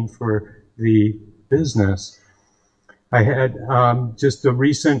that mean for the business? I had just a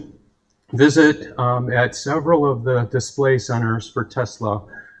recent visit at several of the display centers for Tesla,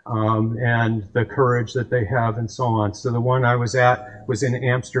 and the courage that they have and so on. So the one I was at was in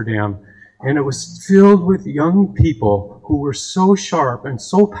Amsterdam, and it was filled with young people who were so sharp and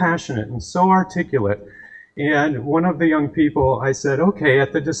so passionate and so articulate. And one of the young people, I said, okay,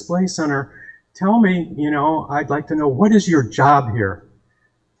 at the display center, tell me, I'd like to know, what is your job here?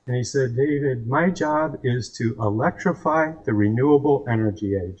 And he said, David, my job is to electrify the renewable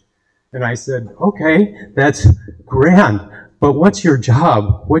energy age. And I said, okay, that's grand. But what's your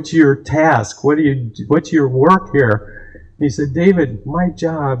job? What's your task? What's your work here? And he said, David, my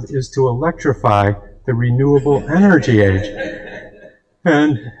job is to electrify the renewable energy age.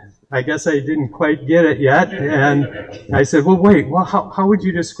 And I guess I didn't quite get it yet. And I said, well, wait, how would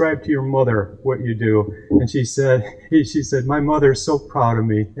you describe to your mother what you do? And she said, my mother's so proud of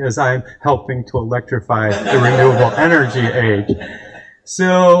me as I'm helping to electrify the renewable energy age.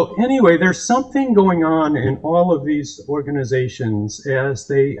 So anyway, there's something going on in all of these organizations as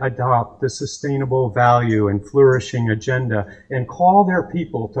they adopt the sustainable value and flourishing agenda and call their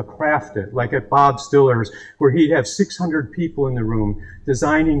people to craft it, like at Bob Stiller's, where he'd have 600 people in the room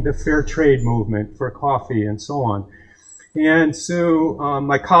designing the fair trade movement for coffee and so on. And so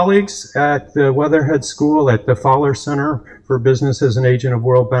my colleagues at the Weatherhead School at the Fowler Center for Business as an Agent of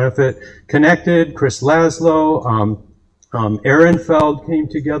World Benefit connected. Chris Laszlo, Ehrenfeld came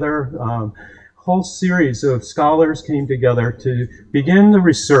together. A whole series of scholars came together to begin the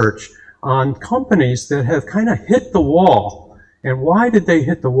research on companies that have kind of hit the wall. And why did they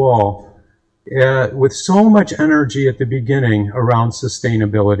hit the wall? With so much energy at the beginning around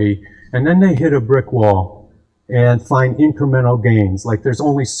sustainability, and then they hit a brick wall and find incremental gains. Like there's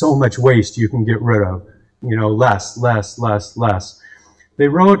only so much waste you can get rid of. You know, less. They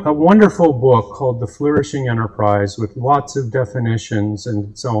wrote a wonderful book called The Flourishing Enterprise with lots of definitions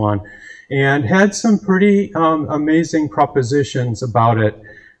and so on, and had some pretty amazing propositions about it.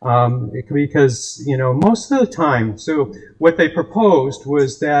 Because, you know, most of the time, so what they proposed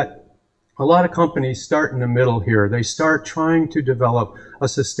was that a lot of companies start in the middle here. They start trying to develop a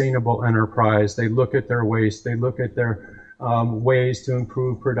sustainable enterprise. They look at their waste. They look at their ways to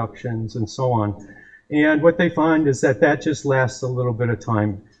improve productions and so on. And what they find is that that just lasts a little bit of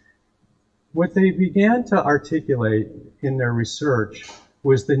time. What they began to articulate in their research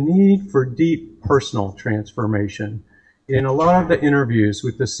was the need for deep personal transformation. In a lot of the interviews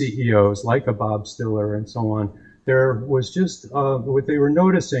with the CEOs, like a Bob Stiller and so on, there was just, what they were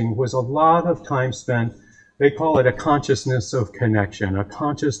noticing was a lot of time spent, they call it a consciousness of connection, a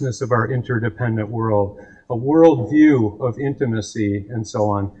consciousness of our interdependent world, a worldview of intimacy and so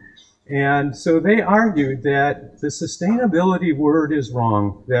on. And so they argued that the sustainability word is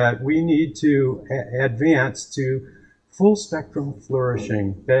wrong, that we need to advance to full spectrum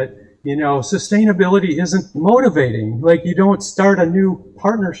flourishing, that, you know, sustainability isn't motivating. Like you don't start a new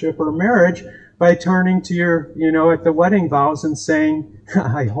partnership or marriage by turning to your, you know, at the wedding vows and saying,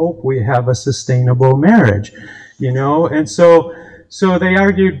 I hope we have a sustainable marriage, you know? And so they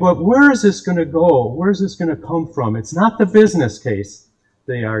argued, but where is this going to go? Where is this going to come from? It's not the business case,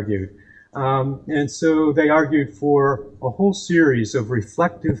 they argued. And so they argued for a whole series of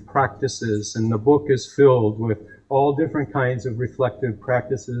reflective practices, and the book is filled with all different kinds of reflective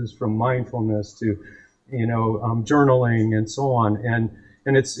practices, from mindfulness to, you know, journaling and so on.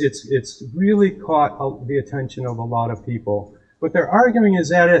 And it's really caught the attention of a lot of people. What they're arguing is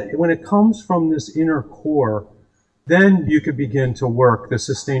that when it comes from this inner core, then you could begin to work the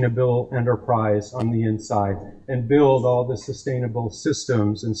sustainable enterprise on the inside and build all the sustainable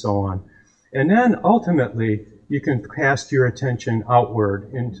systems and so on. And then ultimately, you can cast your attention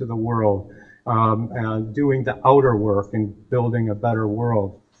outward into the world, doing the outer work and building a better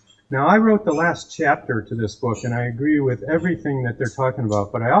world. Now, I wrote the last chapter to this book, and I agree with everything that they're talking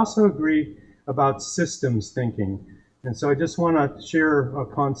about, but I also agree about systems thinking. And so I just want to share a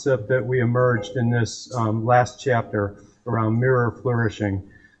concept that we emerged in this last chapter around mirror flourishing.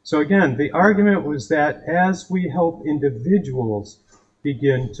 So again, the argument was that as we help individuals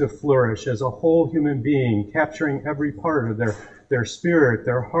begin to flourish as a whole human being, capturing every part of their spirit,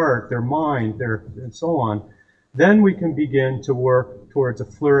 their heart, their mind, and so on, then we can begin to work towards a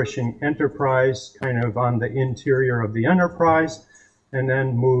flourishing enterprise, kind of on the interior of the enterprise, and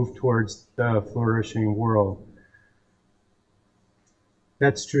then move towards the flourishing world.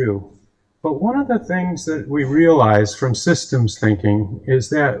 That's true. But one of the things that we realize from systems thinking is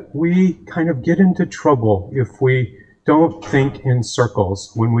that we kind of get into trouble if we don't think in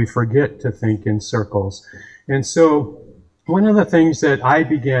circles, when we forget to think in circles. And so one of the things that I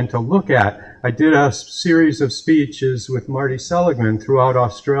began to look at, I did a series of speeches with Marty Seligman throughout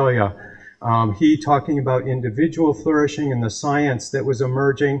Australia. He talking about individual flourishing and the science that was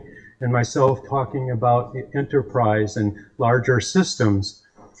emerging, and myself talking about enterprise and larger systems.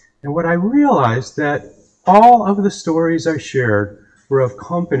 And what I realized that all of the stories I shared were of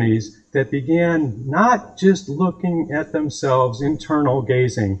companies that began not just looking at themselves, internal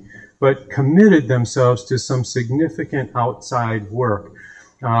gazing, but committed themselves to some significant outside work.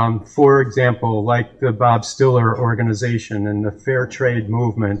 For example, like the Bob Stiller organization and the fair trade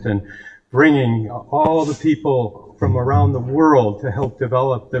movement, and bringing all the people from around the world to help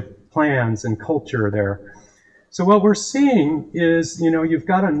develop the plans and culture there. So what we're seeing is, you know, you've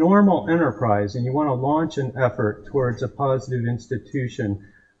got a normal enterprise and you want to launch an effort towards a positive institution,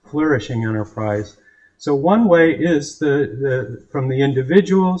 flourishing enterprise. So one way is from the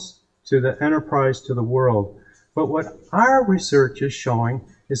individuals to the enterprise to the world. But what our research is showing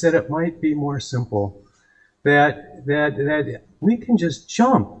is that it might be more simple. that we can just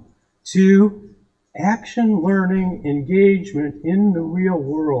jump to action, learning, engagement in the real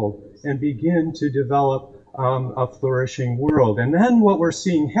world and begin to develop a flourishing world. And then what we're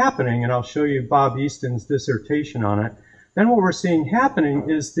seeing happening, and I'll show you Bob Easton's dissertation on it, then what we're seeing happening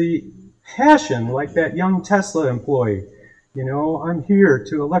is the passion, like that young Tesla employee. You know, I'm here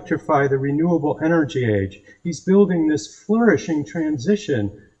to electrify the renewable energy age. He's building this flourishing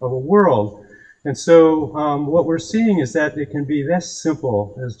transition of a world. And so what we're seeing is that it can be this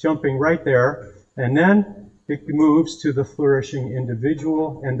simple as jumping right there, and then it moves to the flourishing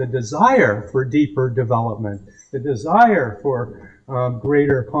individual and the desire for deeper development, the desire for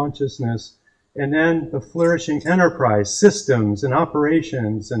greater consciousness, and then the flourishing enterprise, systems and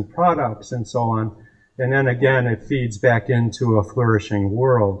operations and products and so on. And then again, it feeds back into a flourishing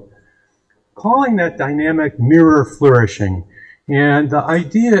world. Calling that dynamic mirror flourishing. And the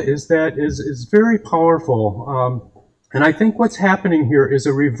idea is that is very powerful. And I think what's happening here is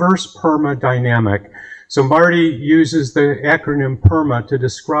a reverse PERMA dynamic. So Marty uses the acronym PERMA to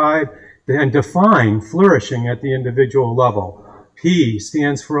describe and define flourishing at the individual level. P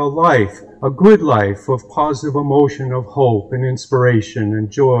stands for a life, a good life of positive emotion, of hope and inspiration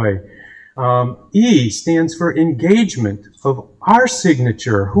and joy. E stands for engagement of our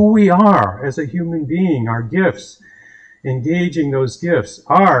signature, who we are as a human being, our gifts, engaging those gifts.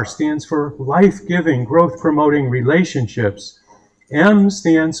 R stands for life-giving, growth-promoting relationships. M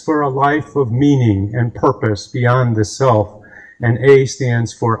stands for a life of meaning and purpose beyond the self. And A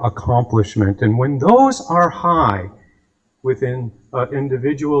stands for accomplishment. And when those are high within an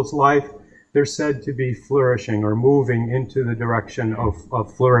individual's life, they're said to be flourishing or moving into the direction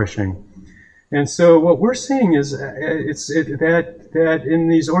of flourishing. And so what we're seeing is that in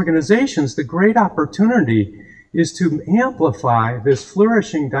these organizations, the great opportunity is to amplify this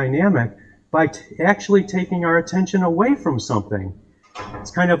flourishing dynamic by actually taking our attention away from something.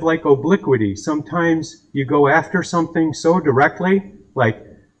 It's kind of like obliquity. Sometimes you go after something so directly, like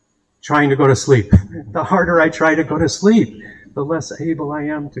trying to go to sleep. The harder I try to go to sleep, the less able I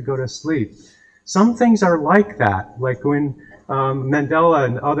am to go to sleep. Some things are like that, like when Mandela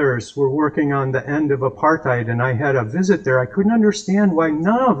and others were working on the end of apartheid, and I had a visit there. I couldn't understand why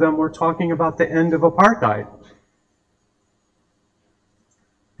none of them were talking about the end of apartheid.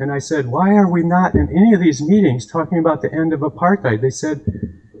 And I said, why are we not in any of these meetings talking about the end of apartheid? They said,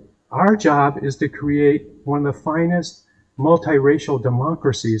 our job is to create one of the finest multiracial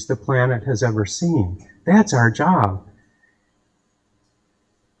democracies the planet has ever seen. That's our job.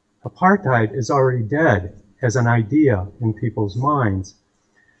 Apartheid is already dead as an idea in people's minds.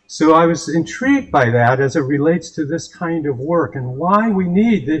 So I was intrigued by that as it relates to this kind of work and why we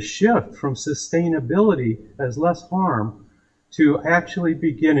need this shift from sustainability as less harm to actually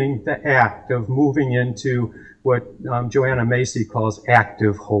beginning the act of moving into what Joanna Macy calls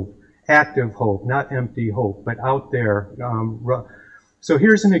active hope. Active hope, not empty hope, but out there. So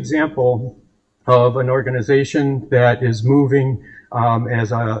here's an example of an organization that is moving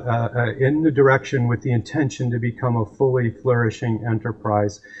in the direction with the intention to become a fully flourishing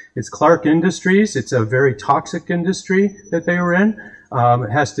enterprise. It's Clark Industries. It's a very toxic industry that they were in.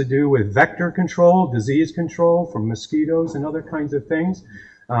 It has to do with vector control, disease control from mosquitoes and other kinds of things.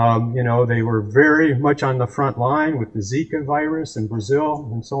 You know, they were very much on the front line with the Zika virus in Brazil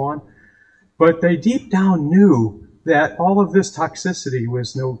and so on. But they deep down knew that all of this toxicity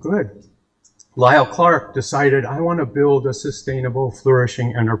was no good. Lyle Clark decided, I want to build a sustainable,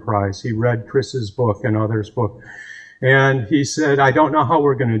 flourishing enterprise. He read Chris's book and others' book. And he said, I don't know how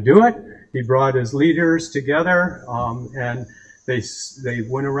we're going to do it. He brought his leaders together, and they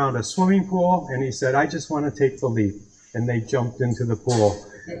went around a swimming pool, and he said, I just want to take the leap. And they jumped into the pool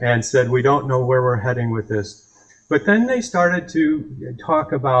and said, we don't know where we're heading with this. But then they started to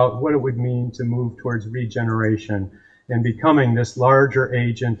talk about what it would mean to move towards regeneration and becoming this larger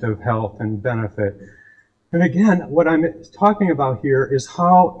agent of health and benefit. And again, what I'm talking about here is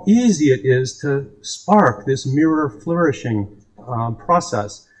how easy it is to spark this mirror flourishing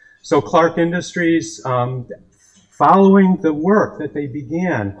process. So Clark Industries, following the work that they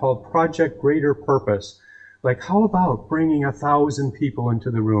began called Project Greater Purpose, like how about bringing 1,000 people into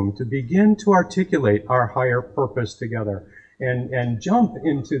the room to begin to articulate our higher purpose together and jump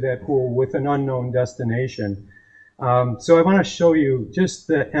into that pool with an unknown destination. So I want to show you just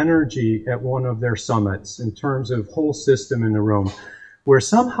the energy at one of their summits in terms of whole system in the room, where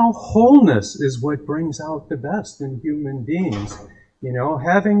somehow wholeness is what brings out the best in human beings. You know,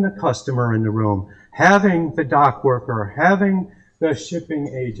 having the customer in the room, having the dock worker, having the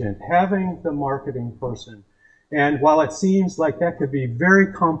shipping agent, having the marketing person. And while it seems like that could be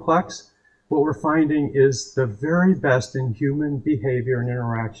very complex, what we're finding is the very best in human behavior and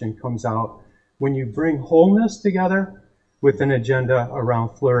interaction comes out when you bring wholeness together with an agenda around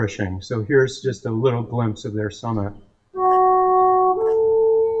flourishing. So here's just a little glimpse of their summit.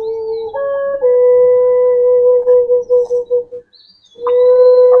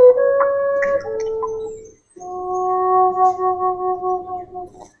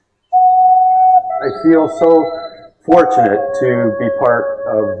 I feel so fortunate to be part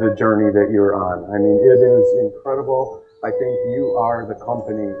of the journey that you're on. I mean, it is incredible. I think you are the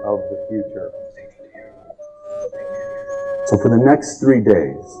company of the future. So for the next 3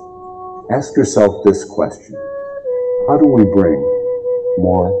 days, ask yourself this question. How do we bring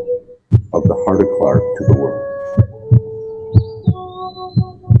more of the heart of Clark to the world?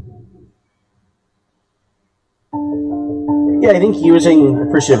 Yeah, I think using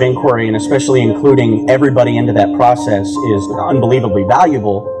appreciative inquiry and especially including everybody into that process is unbelievably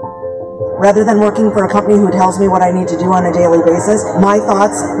valuable. Rather than working for a company who tells me what I need to do on a daily basis, my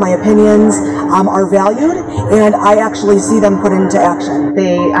thoughts, my opinions are valued, and I actually see them put into action.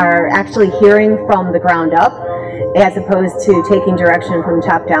 They are actually hearing from the ground up as opposed to taking direction from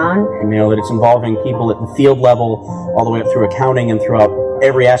top down. You know, that it's involving people at the field level all the way up through accounting and throughout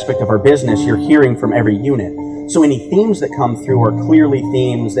every aspect of our business. You're hearing from every unit. So any themes that come through are clearly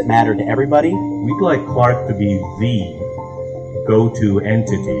themes that matter to everybody. We'd like Clark to be the go-to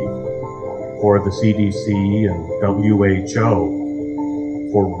entity for the CDC and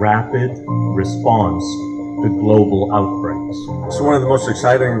WHO for rapid response to global outbreaks. So one of the most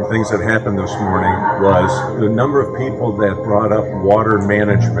exciting things that happened this morning was the number of people that brought up water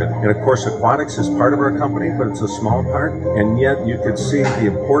management. And of course, aquatics is part of our company, but it's a small part. And yet you could see the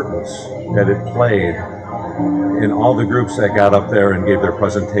importance that it played in all the groups that got up there and gave their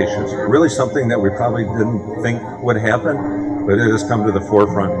presentations. Really something that we probably didn't think would happen, but it has come to the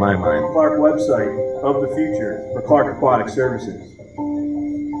forefront in my mind. Clark website of the future for Clark Aquatic Services.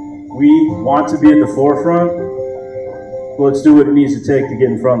 We want to be at the forefront, but let's do what it needs to take to get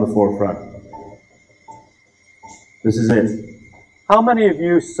in front of the forefront. This is it. How many of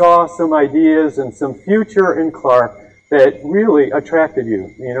you saw some ideas and some future in Clark that really attracted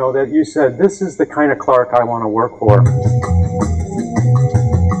you? You know, that you said, this is the kind of Clark I want to work for.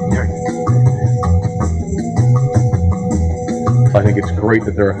 I think it's great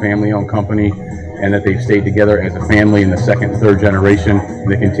that they're a family-owned company and that they've stayed together as a family in the second and third generation, and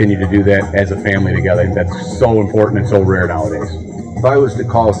they continue to do that as a family together. I think that's so important and so rare nowadays. If I was to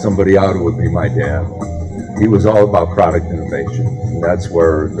call somebody out, it would be my dad. He was all about product innovation, and that's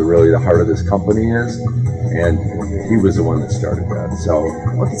where really the heart of this company is, and he was the one that started that. So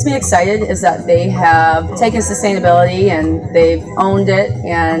what gets me excited is that they have taken sustainability and they've owned it,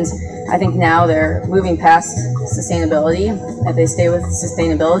 and I think now they're moving past sustainability. If they stay with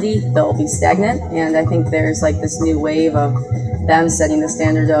sustainability, they'll be stagnant, and I think there's like this new wave of them setting the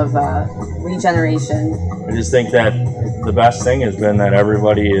standard of regeneration. I just think that the best thing has been that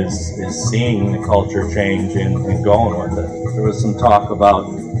everybody is seeing the culture change and going with it. There was some talk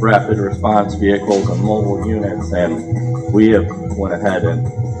about rapid response vehicles and mobile units, and we have went ahead and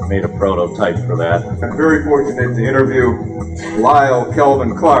made a prototype for that. I'm very fortunate to interview Lyle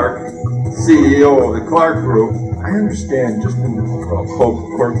Kelvin Clark, CEO of the Clark Group. I understand just in the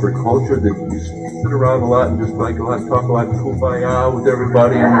corporate culture that you sit around a lot and just like a lot, talk a lot, kumbaya with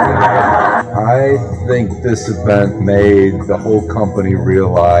everybody. I think this event made the whole company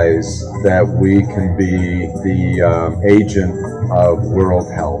realize that we can be the agent of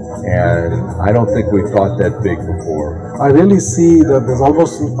world health, and I don't think we thought that big before. I really see that there's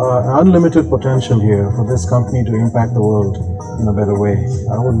almost unlimited potential here for this company to impact the world in a better way.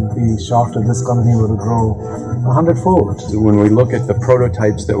 I wouldn't be shocked if this company were to grow 100-fold. When we look at the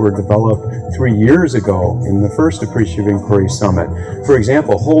prototypes that were developed 3 years ago in the first Appreciative Inquiry Summit, for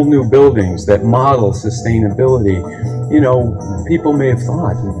example, whole new buildings that model sustainability, you know, people may have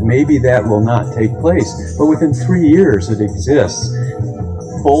thought maybe that will not take place, but within 3 years it exists.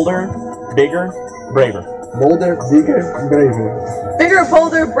 Bolder, bigger, braver. Bolder, bigger, braver. Bigger,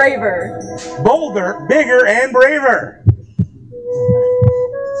 bolder, braver. Bolder, bigger, and braver.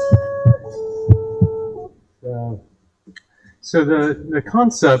 So the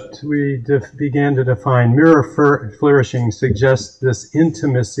concept we began to define, mirror flourishing, suggests this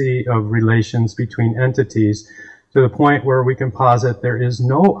intimacy of relations between entities to the point where we can posit there is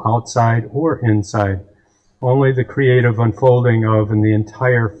no outside or inside, only the creative unfolding of in the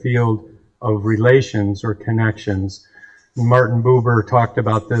entire field of relations or connections. Martin Buber talked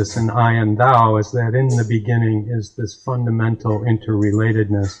about this in I and Thou, is that in the beginning is this fundamental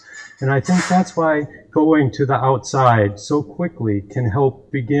interrelatedness. And I think that's why going to the outside so quickly can help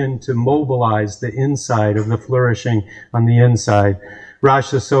begin to mobilize the inside of the flourishing on the inside. Raj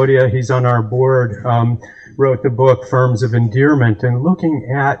Sisodia, he's on our board, wrote the book Firms of Endearment, and looking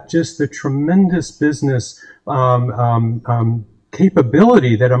at just the tremendous business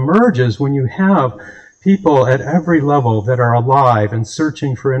capability that emerges when you have people at every level that are alive and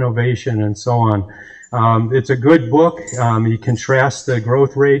searching for innovation and so on. It's a good book. He contrasts the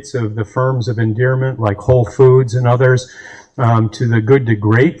growth rates of the firms of endearment like Whole Foods and others to the good to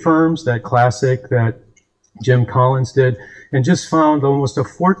great firms, that classic that Jim Collins did, and just found almost a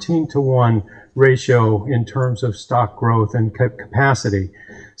 14-to-1 ratio in terms of stock growth and capacity.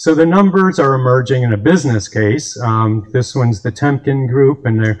 So the numbers are emerging in a business case. This one's the Temkin Group,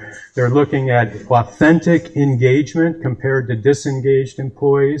 and they're looking at authentic engagement compared to disengaged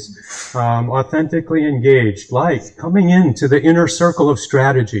employees. Authentically engaged, like coming into the inner circle of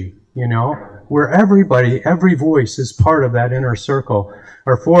strategy, you know, where everybody, every voice is part of that inner circle,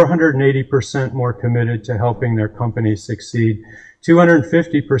 are 480% more committed to helping their company succeed,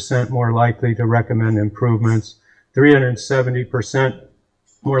 250% more likely to recommend improvements, 370%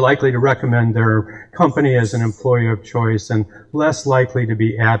 more likely to recommend their company as an employee of choice, and less likely to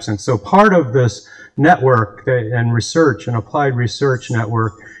be absent. So part of this network and research and applied research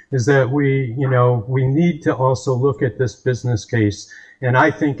network is that we need to also look at this business case. And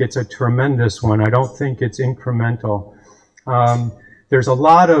I think it's a tremendous one. I don't think it's incremental. There's a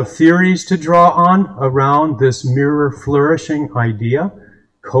lot of theories to draw on around this mirror flourishing idea: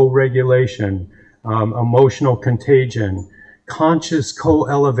 co-regulation, emotional contagion, conscious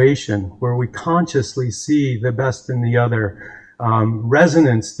co-elevation, where we consciously see the best in the other,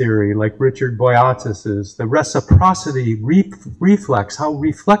 resonance theory, like Richard Boyatzis's, the reciprocity reflex, how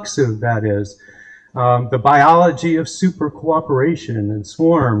reflexive that is, the biology of super cooperation and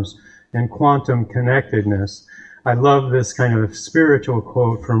swarms, and quantum connectedness. I love this kind of spiritual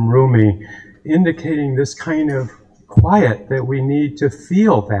quote from Rumi, indicating this kind of quiet that we need to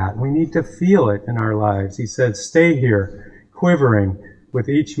feel that. We need to feel it in our lives. He said, stay here, quivering with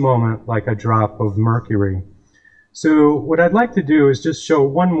each moment like a drop of mercury. So what I'd like to do is just show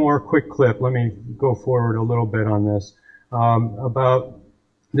one more quick clip. Let me go forward a little bit on this, about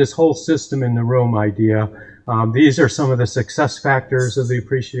this whole system in the room idea. These are some of the success factors of the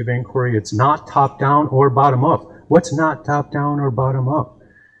appreciative inquiry. It's not top-down or bottom-up. What's not top-down or bottom-up?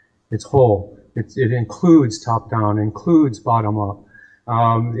 It's whole. It includes top-down, includes bottom-up.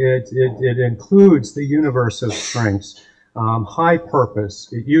 It includes the universe of strengths, high purpose.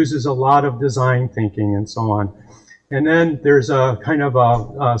 It uses a lot of design thinking and so on. And then there's a kind of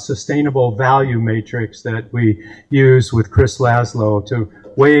a sustainable value matrix that we use with Chris Laszlo to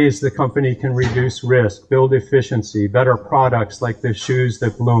ways the company can reduce risk, build efficiency, better products like the shoes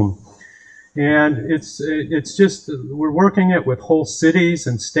that bloom. And it's just, we're working it with whole cities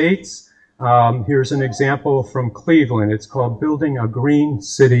and states. Here's an example from Cleveland. It's called Building a Green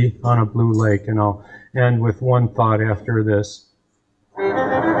City on a Blue Lake. And I'll end with one thought after this.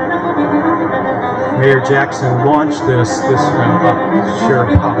 Mayor Jackson launched this share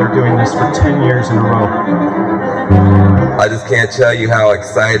how they're doing this for 10 years in a row. I just can't tell you how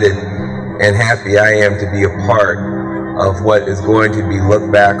excited and happy I am to be a part of what is going to be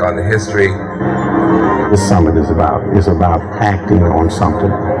looked back on the history. This summit is about acting on something,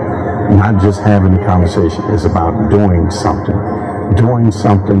 not just having a conversation. It's about doing something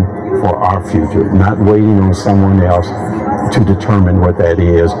for our future, not waiting on someone else to determine what that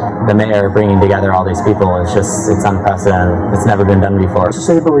is. The mayor bringing together all these people is it's unprecedented. It's never been done before.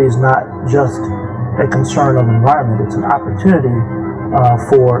 Sustainability is not just a concern of the environment, it's an opportunity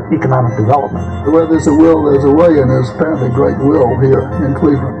for economic development. Where there's a will, there's a way, and there's apparently great will here in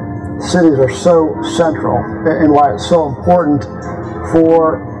Cleveland. Cities are so central, and why it's so important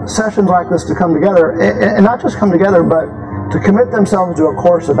for sessions like this to come together, and not just come together, but to commit themselves to a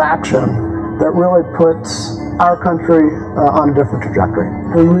course of action that really puts our country on a different trajectory.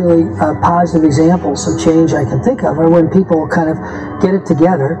 The really positive examples of change I can think of are when people kind of get it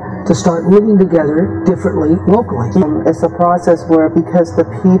together to start living together differently locally. It's a process where, because the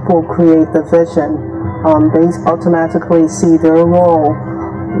people create the vision, they automatically see their role,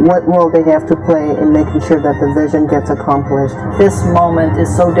 what role they have to play in making sure that the vision gets accomplished. This moment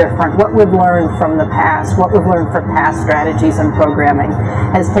is so different. What we've learned from the past, what we've learned from past strategies and programming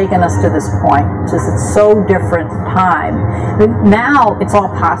has taken us to this point. Just it's so different time. Now it's all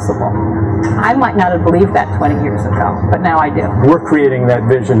possible. I might not have believed that 20 years ago, but now I do. We're creating that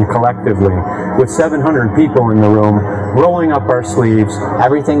vision collectively with 700 people in the room rolling up our sleeves.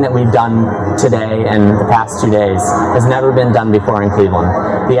 Everything that we've done today and the past 2 days has never been done before in Cleveland.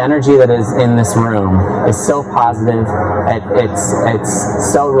 The energy that is in this room is so positive.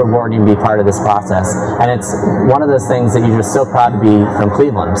 It's so rewarding to be part of this process, and it's one of those things that you're just so proud to be from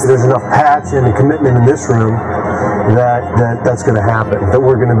Cleveland. There's enough passion and commitment in this room that's going to happen. That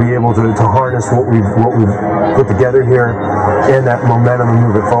we're going to be able to harness what we've put together here and that momentum and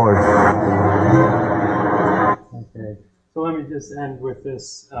move it forward. Okay, so let me just end with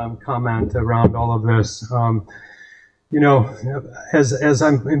this comment around all of this. You know, as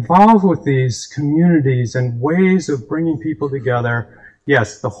I'm involved with these communities and ways of bringing people together,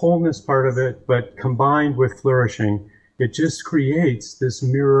 yes, the wholeness part of it, but combined with flourishing, it just creates this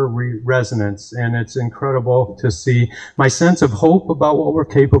mirror resonance, and it's incredible to see. My sense of hope about what we're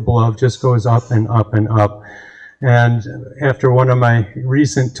capable of just goes up and up and up. And after one of my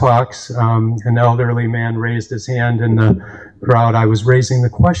recent talks, an elderly man raised his hand in the crowd. I was raising the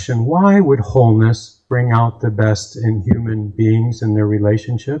question, why would wholeness bring out the best in human beings and their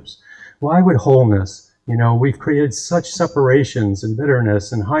relationships? Why would wholeness? You know, we've created such separations and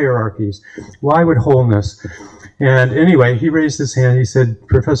bitterness and hierarchies. Why would wholeness? And anyway, he raised his hand. He said,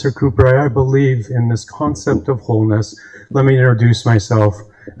 Professor Cooper, I believe in this concept of wholeness. Let me introduce myself.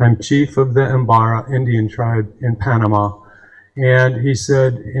 I'm chief of the Imbara Indian tribe in Panama. And he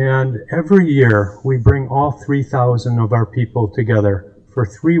said, and every year we bring all 3,000 of our people together for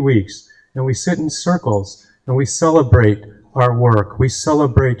 3 weeks. And we sit in circles and we celebrate our work. We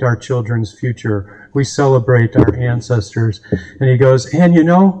celebrate our children's future. We celebrate our ancestors. And he goes, and you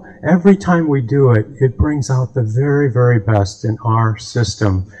know, every time we do it, it brings out the very, very best in our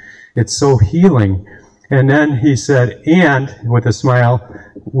system. It's so healing. And then he said, and with a smile,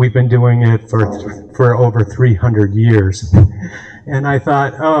 we've been doing it for over 300 years. And I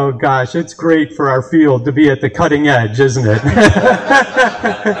thought, oh gosh, it's great for our field to be at the cutting edge, isn't it?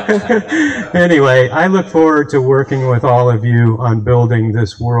 Anyway, I look forward to working with all of you on building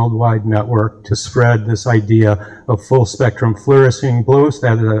this worldwide network to spread this idea of full spectrum flourishing, both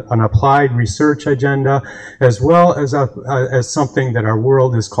as an applied research agenda, as well as something that our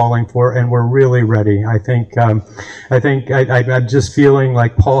world is calling for, and we're really ready. I'm just feeling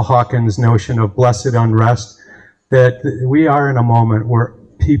like Paul Hawkins' notion of blessed unrest, that we are in a moment where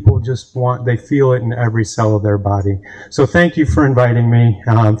people just they feel it in every cell of their body. So thank you for inviting me.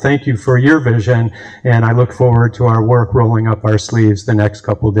 Thank you for your vision, and I look forward to our work rolling up our sleeves the next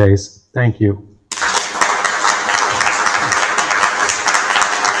couple of days. Thank you.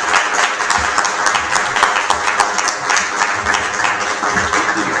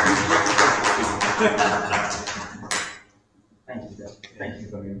 Thank you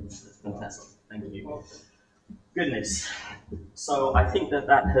very much. That's fantastic. Thank you. Goodness. So I think that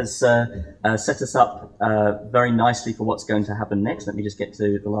has set us up very nicely for what's going to happen next. Let me just get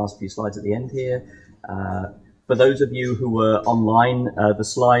to the last few slides at the end here. For those of you who were online, the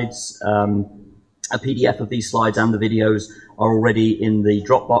slides, a PDF of these slides and the videos are already in the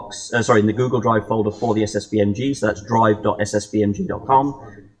Dropbox, in the Google Drive folder for the SSBMG. So that's drive.ssbmg.com.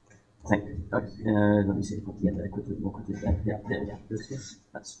 Let me see if I can get there more quickly. Yeah.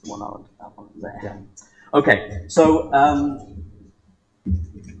 That's the one I want there. Yeah. Okay, so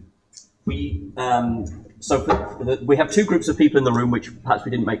we have two groups of people in the room, which perhaps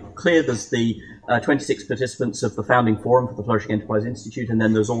we didn't make clear. There's the 26 participants of the founding forum for the Flourishing Enterprise Institute, and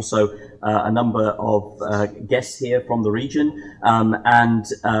then there's also a number of guests here from the region. And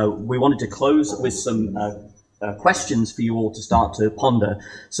we wanted to close with some questions for you all to start to ponder.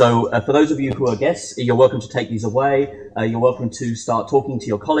 So for those of you who are guests, you're welcome to take these away. You're welcome to start talking to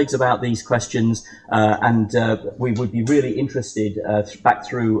your colleagues about these questions. And we would be really interested back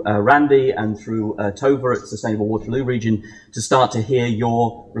through Randy and through Tova at Sustainable Waterloo Region to start to hear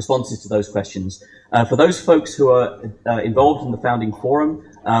your responses to those questions. For those folks who are involved in the founding forum,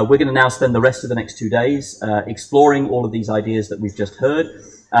 we're going to now spend the rest of the next 2 days exploring all of these ideas that we've just heard.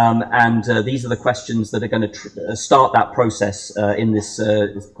 These are the questions that are going to start that process in this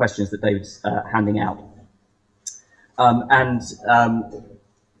questions that David's handing out.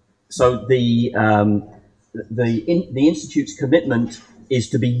 So the Institute's commitment is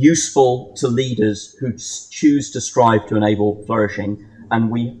to be useful to leaders who choose to strive to enable flourishing, and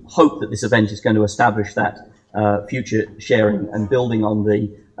we hope that this event is going to establish that future sharing and building on the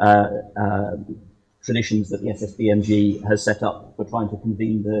traditions that the SSBMG has set up for trying to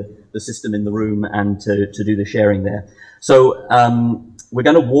convene the system in the room and to do the sharing there. So we're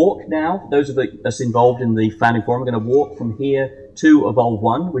going to walk now, those of us involved in the founding forum, we're going to walk from here to Evolve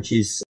 1, which is